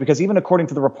cam footage, because even according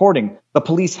to the reporting, the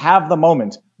police have the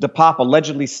moment DePop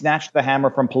allegedly snatched the hammer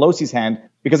from Pelosi's hand,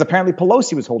 because apparently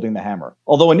Pelosi was holding the hammer.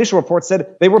 Although initial reports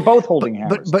said they were both holding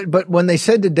hammers. But when they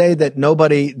said today that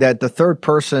the third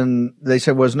person, they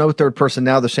said was no third person,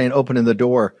 now they're saying opening the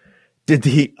door. Did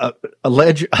the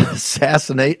alleged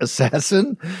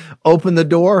assassin open the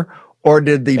door? Or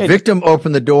did the victim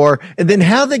open the door? And then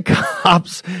how the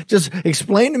cops, just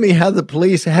explain to me how the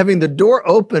police, having the door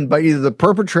opened by either the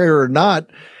perpetrator or not,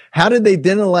 how did they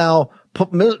then allow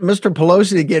Mr.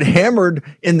 Pelosi to get hammered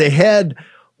in the head?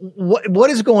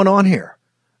 What is going on here?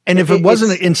 And if it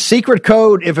wasn't in secret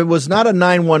code, if it was not a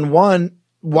 911,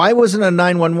 why wasn't it a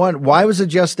 911? Why was it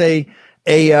just a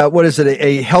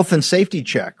health and safety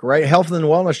check, right? Health and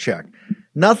wellness check.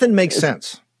 Nothing makes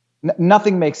sense.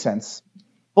 Nothing makes sense.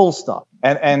 Full stop.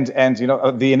 And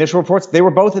the initial reports, they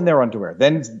were both in their underwear.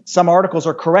 Then some articles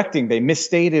are correcting. They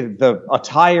misstated the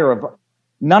attire of.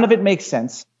 None of it makes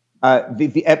sense. But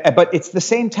it's the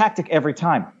same tactic every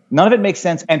time. None of it makes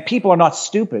sense. And people are not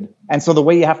stupid. And so the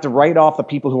way you have to write off the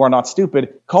people who are not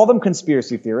stupid, call them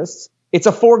conspiracy theorists. It's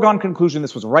a foregone conclusion.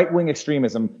 This was right-wing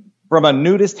extremism from a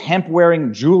nudist,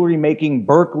 hemp-wearing, jewelry-making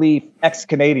Berkeley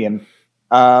ex-Canadian.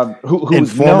 who's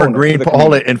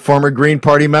and former Green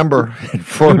Party member.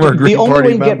 The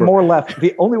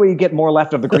only way you get more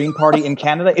left of the Green Party in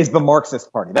Canada is the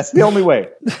Marxist Party. That's the only way.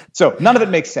 So none of it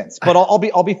makes sense. But I'll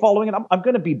be following it. I'm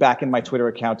going to be back in my Twitter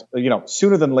account,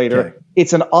 sooner than later. Okay.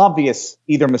 It's an obvious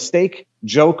either mistake,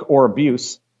 joke, or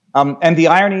abuse. And the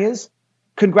irony is,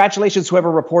 congratulations whoever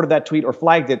reported that tweet or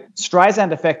flagged it.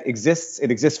 Streisand effect exists.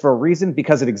 It exists for a reason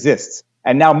because it exists.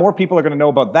 And now more people are going to know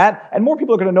about that, and more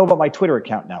people are going to know about my Twitter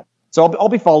account now. So I'll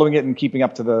be following it and keeping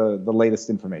up to the latest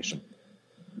information.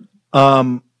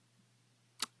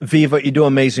 Viva, you do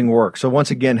amazing work. So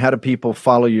once again, how do people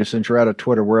follow you since you're out of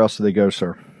Twitter? Where else do they go,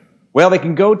 sir? Well, they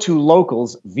can go to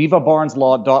Locals.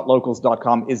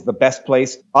 VivaBarneslaw.locals.com is the best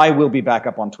place. I will be back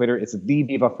up on Twitter. It's the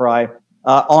Viva Fry.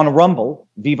 On Rumble,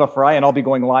 Viva Fry, and I'll be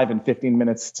going live in 15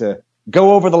 minutes to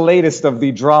go over the latest of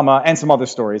the drama and some other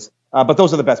stories. But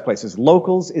those are the best places.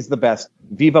 Locals is the best.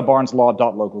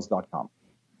 VivaBarneslaw.locals.com.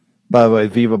 By the way,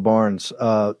 Viva Barnes,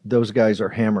 those guys are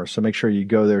hammers. So make sure you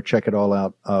go there, check it all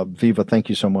out. Viva, thank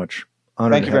you so much.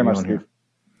 Honored thank you very much, Steve.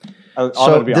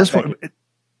 So this one,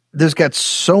 there's got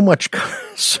so much.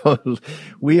 So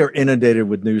we are inundated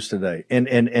with news today,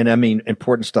 and I mean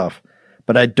important stuff.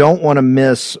 But I don't want to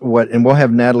miss and we'll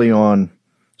have Natalie on.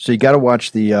 So you got to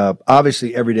watch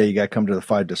obviously every day you got to come to the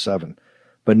 5 to 7.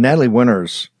 But Natalie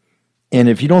Winters, and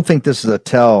if you don't think this is a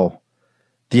tell,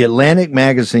 the Atlantic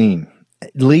magazine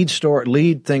lead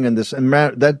thing in this, and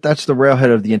that's the railhead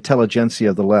of the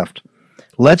intelligentsia of the left.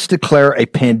 Let's declare a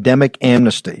pandemic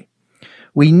amnesty.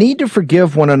 We need to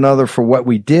forgive one another for what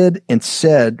we did and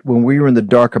said when we were in the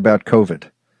dark about COVID.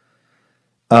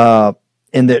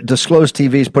 And the Disclosed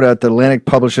TV's put out, the Atlantic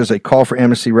publishes a call for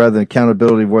amnesty rather than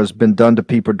accountability for what's been done to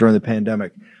people during the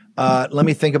pandemic. Let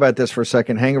me think about this for a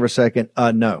second. Hang over a second.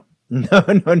 No.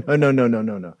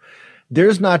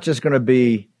 There's not just going to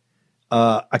be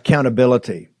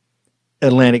accountability,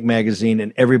 Atlantic magazine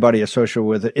and everybody associated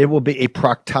with it. It will be a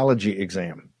proctology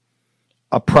exam.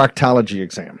 Proctology.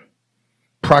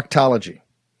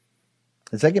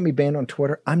 Does that get me banned on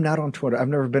Twitter? I'm not on Twitter. I've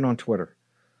never been on Twitter.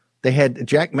 They had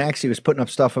Jack Maxey was putting up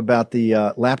stuff about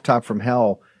the laptop from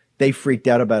hell. They freaked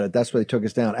out about it. That's why they took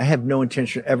us down. I have no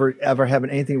intention ever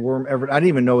having anything worm ever. I didn't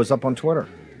even know it was up on Twitter.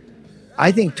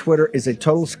 I think Twitter is a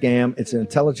total scam. It's an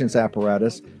intelligence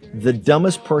apparatus. The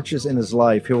dumbest purchase in his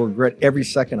life. He'll regret every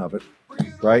second of it.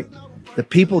 Right? The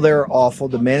people there are awful.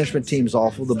 The management team's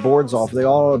awful. The board's awful. They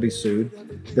all ought to be sued.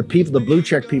 The blue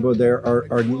check people there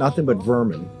are nothing but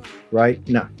vermin. Right?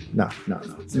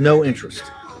 No interest.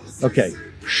 Okay.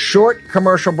 Short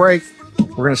commercial break.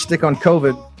 We're going to stick on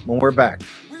COVID when we're back.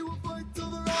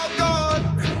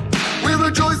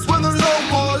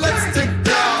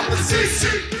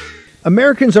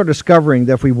 Americans are discovering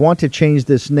that if we want to change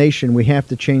this nation, we have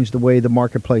to change the way the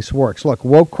marketplace works. Look,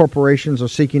 woke corporations are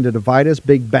seeking to divide us.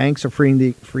 Big banks are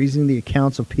freezing the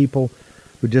accounts of people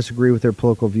who disagree with their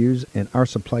political views, and our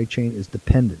supply chain is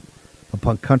dependent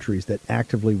upon countries that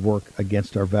actively work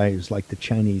against our values, like the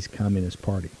Chinese Communist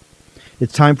Party.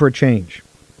 It's time for a change,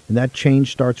 and that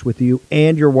change starts with you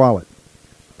and your wallet.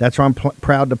 That's why I'm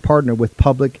proud to partner with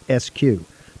Public SQ,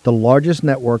 the largest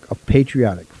network of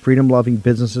patriotic, freedom-loving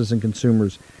businesses and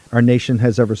consumers our nation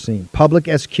has ever seen. Public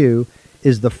SQ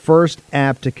is the first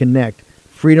app to connect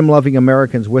freedom-loving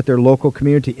Americans with their local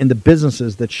community and the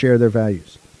businesses that share their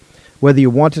values. Whether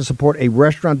you want to support a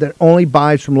restaurant that only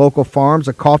buys from local farms,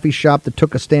 a coffee shop that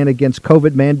took a stand against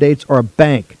COVID mandates, or a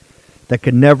bank that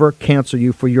could never cancel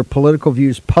you for your political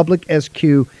views, Public SQ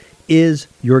is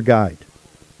your guide.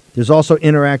 There's also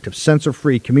interactive,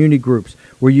 censor-free community groups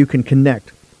where you can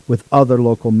connect with other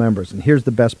local members. And here's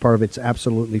the best part of it. It's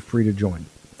absolutely free to join.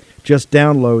 Just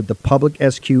download the Public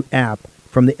SQ app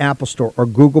from the Apple Store or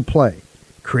Google Play.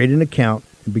 Create an account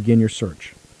and begin your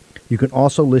search. You can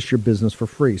also list your business for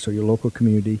free so your local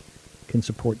community can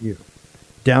support you.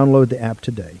 Download the app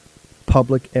today.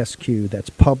 Public SQ. That's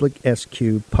Public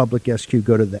SQ. Public SQ.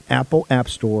 Go to the Apple App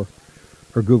Store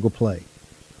or Google Play.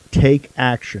 Take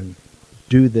action.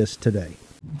 Do this today.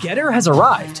 Getter has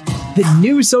arrived. The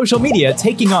new social media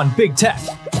taking on big tech,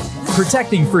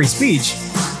 protecting free speech,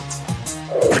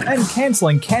 and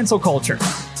canceling cancel culture.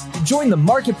 Join the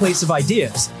marketplace of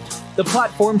ideas. The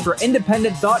platform for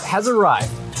independent thought has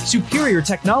arrived. Superior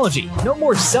technology. No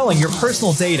more selling your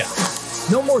personal data.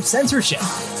 No more censorship.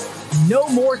 No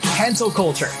more cancel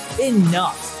culture.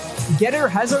 Enough. Getter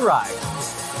has arrived.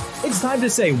 It's time to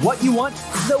say what you want,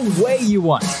 the way you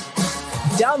want.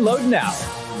 Download now.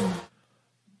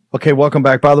 Okay, welcome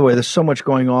back. By the way, there's so much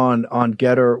going on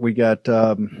Getter. We've got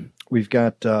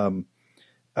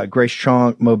Grace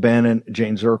Chong, Mo Bannon,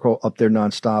 Jane Zirkle up there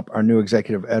nonstop. Our new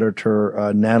executive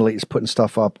editor, Natalie, is putting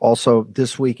stuff up. Also,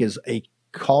 this week is a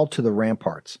call to the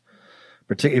ramparts.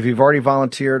 Particularly if you've already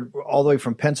volunteered all the way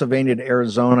from Pennsylvania to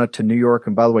Arizona to New York.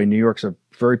 And by the way, New York's a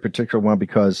very particular one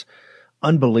because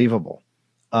unbelievable.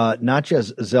 Not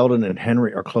just Zeldin and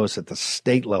Henry are close at the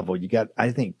state level. You got,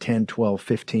 I think, 10, 12,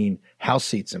 15 House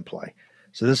seats in play.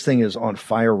 So this thing is on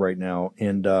fire right now.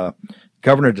 And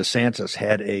Governor DeSantis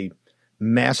had a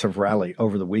massive rally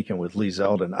over the weekend with Lee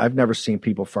Zeldin. I've never seen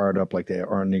people fired up like they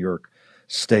are in New York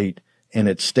State, and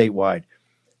it's statewide.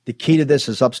 The key to this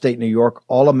is upstate New York,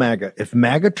 all of MAGA. If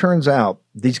MAGA turns out,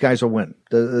 these guys will win,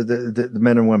 the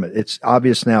men and women. It's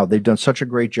obvious now. They've done such a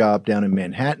great job down in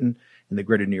Manhattan, in the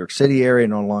greater New York City area,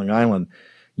 and on Long Island,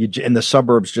 in the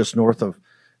suburbs just north of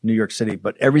New York City.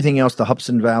 But everything else, the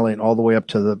Hudson Valley and all the way up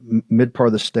to the mid part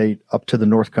of the state, up to the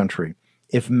North Country.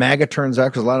 If MAGA turns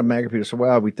out, because a lot of MAGA people say,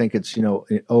 well, we think it's,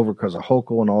 over because of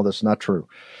Hochul and all this. Not true.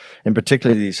 And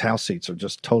particularly these House seats are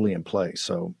just totally in play.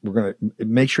 So we're going to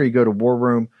make sure you go to War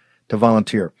Room to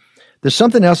volunteer. There's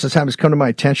something else that's come to my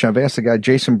attention. I've asked the guy,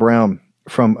 Jason Brown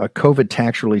from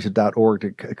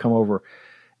covidtaxrelief.org to come over.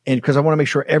 And because I want to make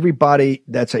sure everybody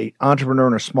that's a entrepreneur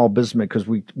and a small businessman, because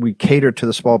we cater to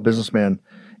the small businessman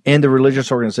and the religious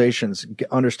organizations,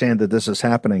 understand that this is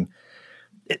happening.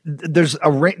 There was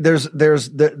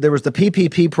the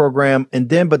PPP program,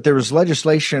 but there was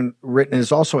legislation written.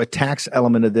 There's also a tax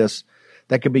element of this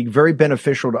that could be very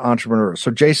beneficial to entrepreneurs. So,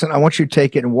 Jason, I want you to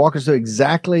take it and walk us through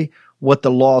exactly what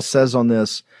the law says on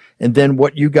this, and then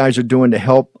what you guys are doing to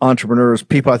help entrepreneurs,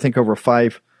 people, I think over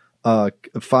five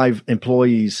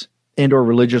employees and or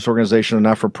religious organization or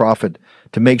not-for-profit,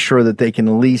 to make sure that they can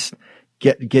at least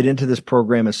get into this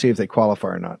program and see if they qualify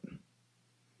or not.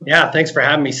 Yeah, thanks for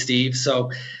having me, Steve. So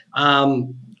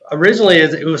originally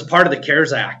it was part of the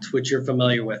CARES Act, which you're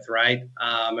familiar with, right?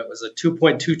 It was a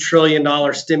 $2.2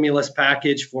 trillion stimulus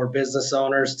package for business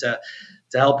owners to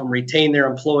help them retain their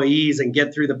employees and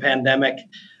get through the pandemic.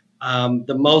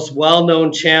 The most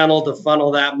well-known channel to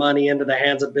funnel that money into the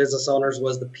hands of business owners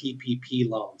was the PPP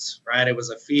loans, right? It was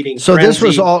a feeding frenzy.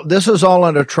 This was all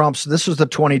under Trump's. This was the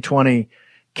 2020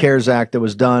 CARES Act that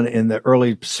was done in the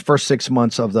first 6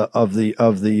 months of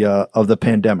the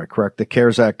pandemic, correct? The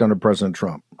CARES Act under President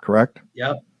Trump, correct?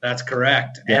 Yep, that's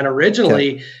correct. Yep. And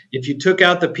originally, if you took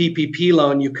out the PPP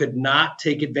loan, you could not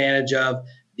take advantage of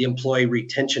the employee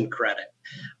retention credit.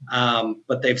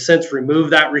 But they've since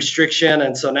removed that restriction.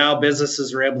 And so now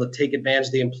businesses are able to take advantage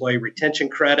of the employee retention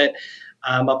credit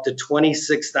up to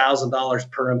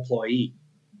 $26,000 per employee.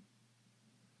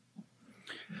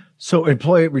 So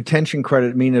employee retention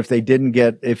credit, mean if you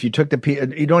took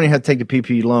you don't even have to take the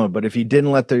PPP loan, but if you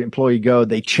didn't let the employee go,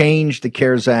 they changed the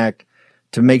CARES Act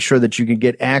to make sure that you can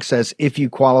get access, if you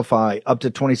qualify, up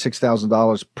to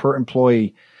 $26,000 per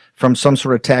employee from some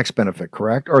sort of tax benefit,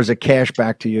 correct? Or is it cash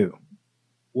back to you?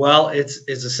 Well, it's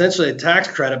essentially a tax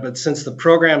credit, but since the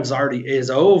program's already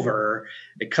is over,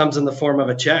 it comes in the form of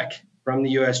a check from the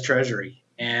U.S. Treasury.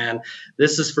 And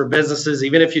this is for businesses,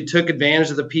 even if you took advantage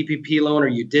of the PPP loan or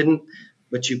you didn't,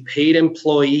 but you paid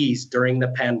employees during the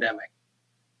pandemic.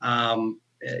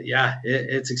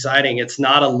 It's exciting. It's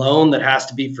not a loan that has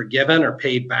to be forgiven or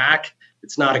paid back.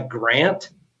 It's not a grant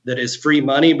that is free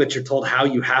money, but you're told how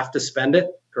you have to spend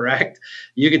it, correct?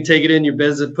 You can take it in your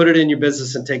business, put it in your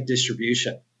business and take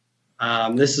distribution.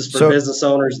 This is for business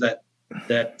owners that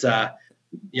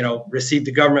received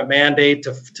the government mandate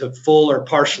to full or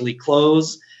partially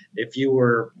close. If you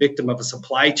were victim of a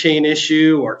supply chain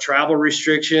issue or travel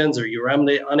restrictions, or you were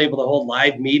unable to hold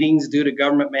live meetings due to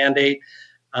government mandate,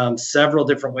 several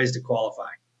different ways to qualify.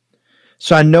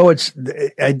 So I know it's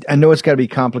got to be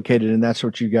complicated, and that's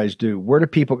what you guys do. Where do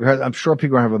people? I'm sure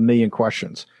people have a million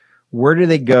questions. Where do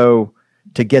they go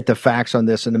to get the facts on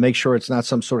this and to make sure it's not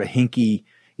some sort of hinky,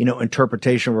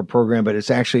 interpretation of a program, but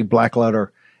it's actually black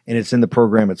letter and it's in the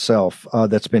program itself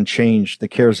that's been changed, the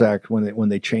CARES Act, when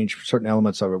they change certain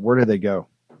elements of it? Where do they go?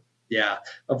 Yeah,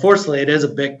 unfortunately, it is a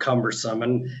bit cumbersome.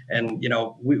 And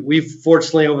we've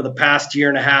fortunately over the past year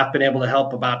and a half been able to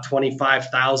help about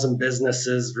 25,000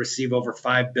 businesses receive over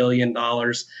 $5 billion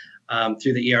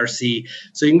through the ERC.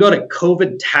 So you can go to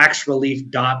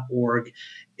covidtaxrelief.org.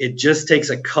 It just takes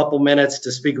a couple minutes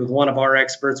to speak with one of our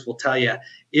experts. We'll tell you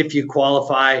if you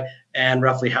qualify and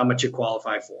roughly how much you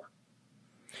qualify for.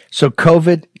 So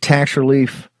COVID tax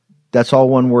relief, that's all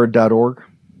one word.org?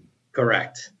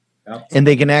 Correct. Yep. And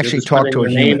they can actually talk to a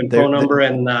human. Name and phone number,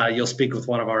 and you'll speak with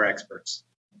one of our experts.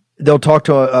 They'll talk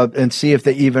to and see if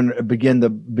they even begin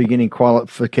the beginning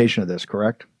qualification of this,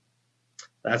 correct?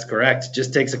 That's correct. It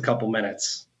just takes a couple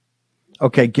minutes.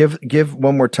 Okay, give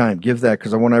one more time. Give that,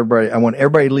 because I want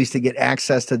everybody at least to get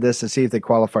access to this to see if they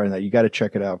qualify in that. You got to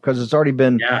check it out, because it's already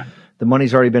been the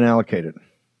money's already been allocated.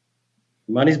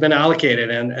 Money's been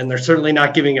allocated, and they're certainly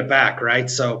not giving it back, right?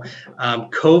 So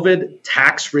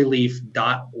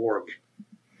covidtaxrelief.org.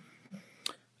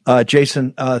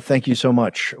 Jason, thank you so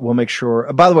much. We'll make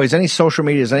sure. By the way, is any social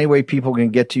media, is any way people can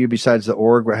get to you besides the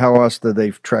org? How else do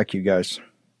they track you guys?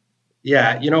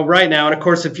 Yeah, right now, and of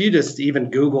course, if you just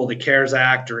even Google the CARES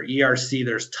Act or ERC,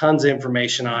 there's tons of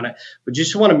information on it. But you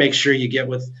just want to make sure you get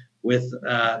with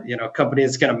a company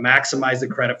that's going to maximize the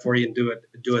credit for you and do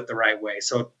it the right way.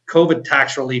 So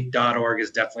covidtaxrelief.org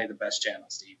is definitely the best channel,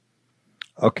 Steve.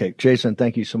 Okay, Jason,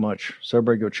 thank you so much. So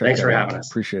everybody go check it out. Thanks for having us.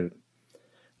 Appreciate it.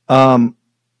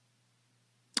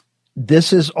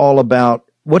 This is all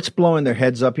about what's blowing their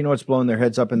heads up. You know what's blowing their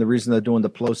heads up, and the reason they're doing the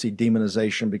Pelosi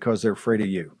demonization, because they're afraid of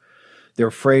you. They're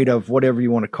afraid of whatever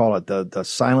you want to call it, the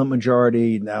silent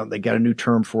majority. Now they got a new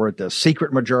term for it, the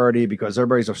secret majority, because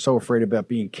everybody's so afraid about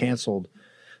being canceled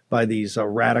by these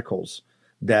radicals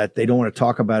that they don't want to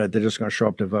talk about it. They're just going to show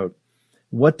up to vote.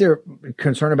 What they're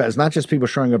concerned about is not just people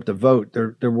showing up to vote.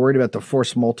 They're worried about the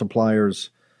force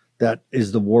multipliers that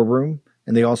is the war room.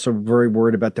 And they also very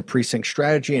worried about the precinct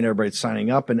strategy and everybody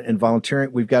signing up and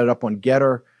volunteering. We've got it up on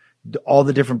Getter, all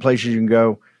the different places you can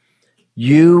go.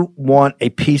 You want a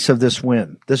piece of this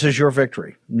win. This is your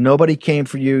victory. Nobody came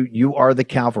for you. You are the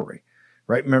cavalry,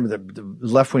 right? Remember the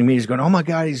left-wing media is going, oh my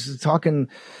God, he's talking,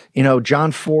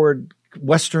 John Ford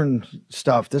Western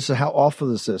stuff. This is how awful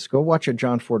this is. Go watch a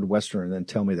John Ford Western and then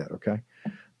tell me that, okay?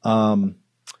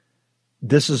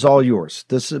 This is all yours.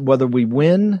 This is whether we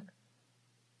win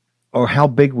or how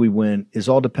big we win is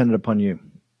all dependent upon you.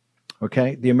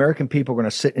 Okay? The American people are going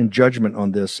to sit in judgment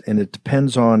on this, and it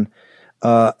depends on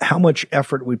how much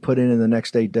effort we put in the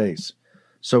next 8 days.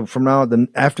 So from now, the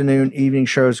afternoon, evening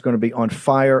show is going to be on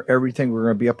fire. Everything, we're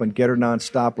going to be up on Getter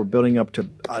nonstop. We're building up to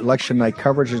election night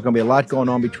coverage. There's going to be a lot going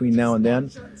on between now and then.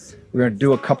 We're going to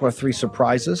do a couple or three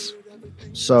surprises.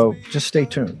 So just stay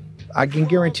tuned. I can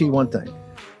guarantee you one thing.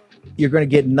 You're going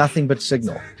to get nothing but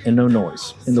signal and no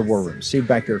noise in the war room. See you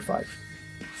back there at 5.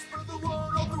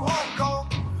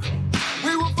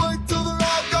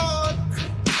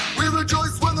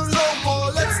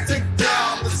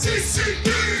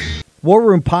 War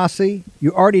Room Posse,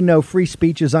 you already know free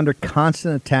speech is under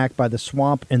constant attack by the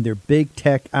swamp and their big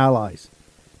tech allies.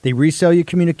 They resell your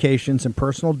communications and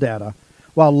personal data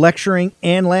while lecturing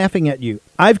and laughing at you.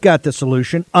 I've got the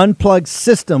solution. Unplugged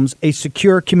Systems, a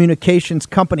secure communications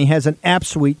company, has an app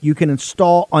suite you can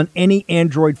install on any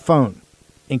Android phone,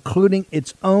 including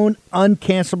its own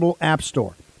uncancelable app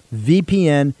store,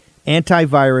 VPN,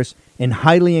 antivirus, and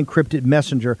highly encrypted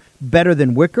messenger, better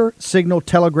than Wickr, Signal,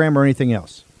 Telegram, or anything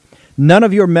else. None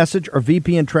of your message or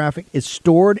VPN traffic is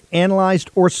stored, analyzed,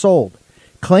 or sold.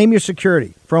 Claim your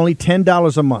security for only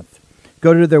 $10 a month.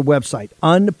 Go to their website,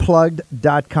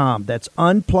 unplugged.com. That's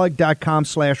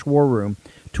unplugged.com/war room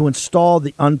to install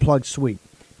the Unplugged suite.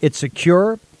 It's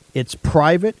secure. It's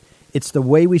private. It's the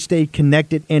way we stay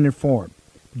connected and informed.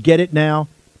 Get it now.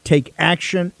 Take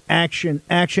action, action,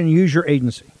 action. Use your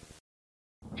agency.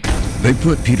 They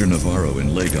put Peter Navarro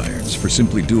in leg irons for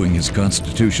simply doing his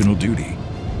constitutional duty.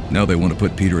 Now they want to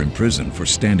put Peter in prison for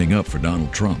standing up for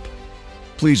Donald Trump.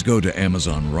 Please go to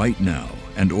Amazon right now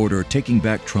and order Taking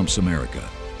Back Trump's America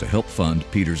to help fund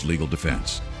Peter's legal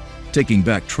defense. Taking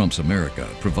Back Trump's America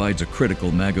provides a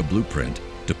critical MAGA blueprint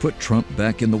to put Trump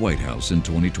back in the White House in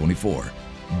 2024.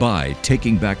 Buy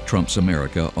Taking Back Trump's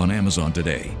America on Amazon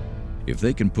today. If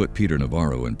they can put Peter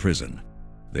Navarro in prison,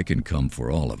 they can come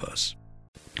for all of us.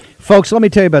 Folks, let me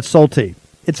tell you about Solti.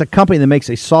 It's a company that makes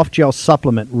a soft gel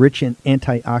supplement rich in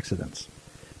antioxidants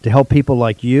to help people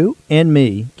like you and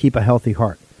me keep a healthy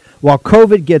heart. While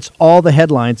COVID gets all the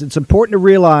headlines, it's important to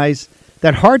realize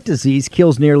that heart disease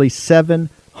kills nearly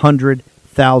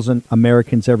 700,000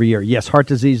 Americans every year. Yes, heart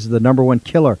disease is the number one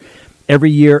killer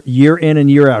every year, year in and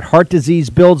year out. Heart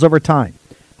disease builds over time.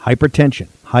 Hypertension,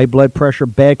 high blood pressure,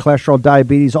 bad cholesterol,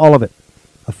 diabetes, all of it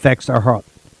affects our heart.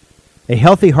 A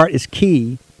healthy heart is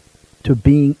key to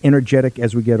being energetic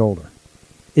as we get older.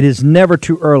 It is never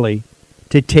too early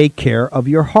to take care of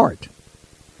your heart.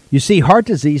 You see, heart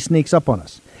disease sneaks up on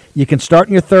us. You can start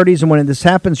in your 30s, and when this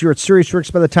happens, you're at serious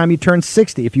risk by the time you turn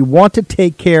 60. If you want to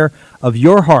take care of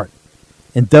your heart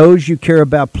and those you care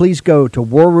about, please go to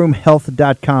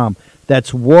warroomhealth.com.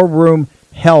 That's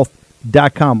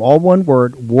warroomhealth.com. All one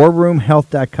word,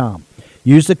 warroomhealth.com.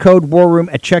 Use the code WARROOM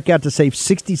at checkout to save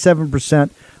 67%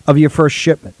 of your first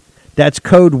shipment. That's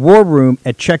code WARROOM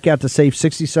at checkout to save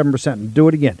 67%. And do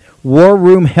it again. War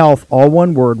Room Health, all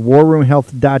one word,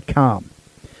 warroomhealth.com.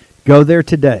 Go there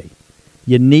today.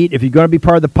 if you're going to be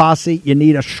part of the posse, you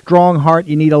need a strong heart.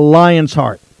 You need a lion's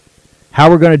heart. How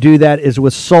we're going to do that is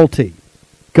with Salty.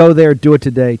 Go there, do it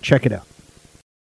today. Check it out.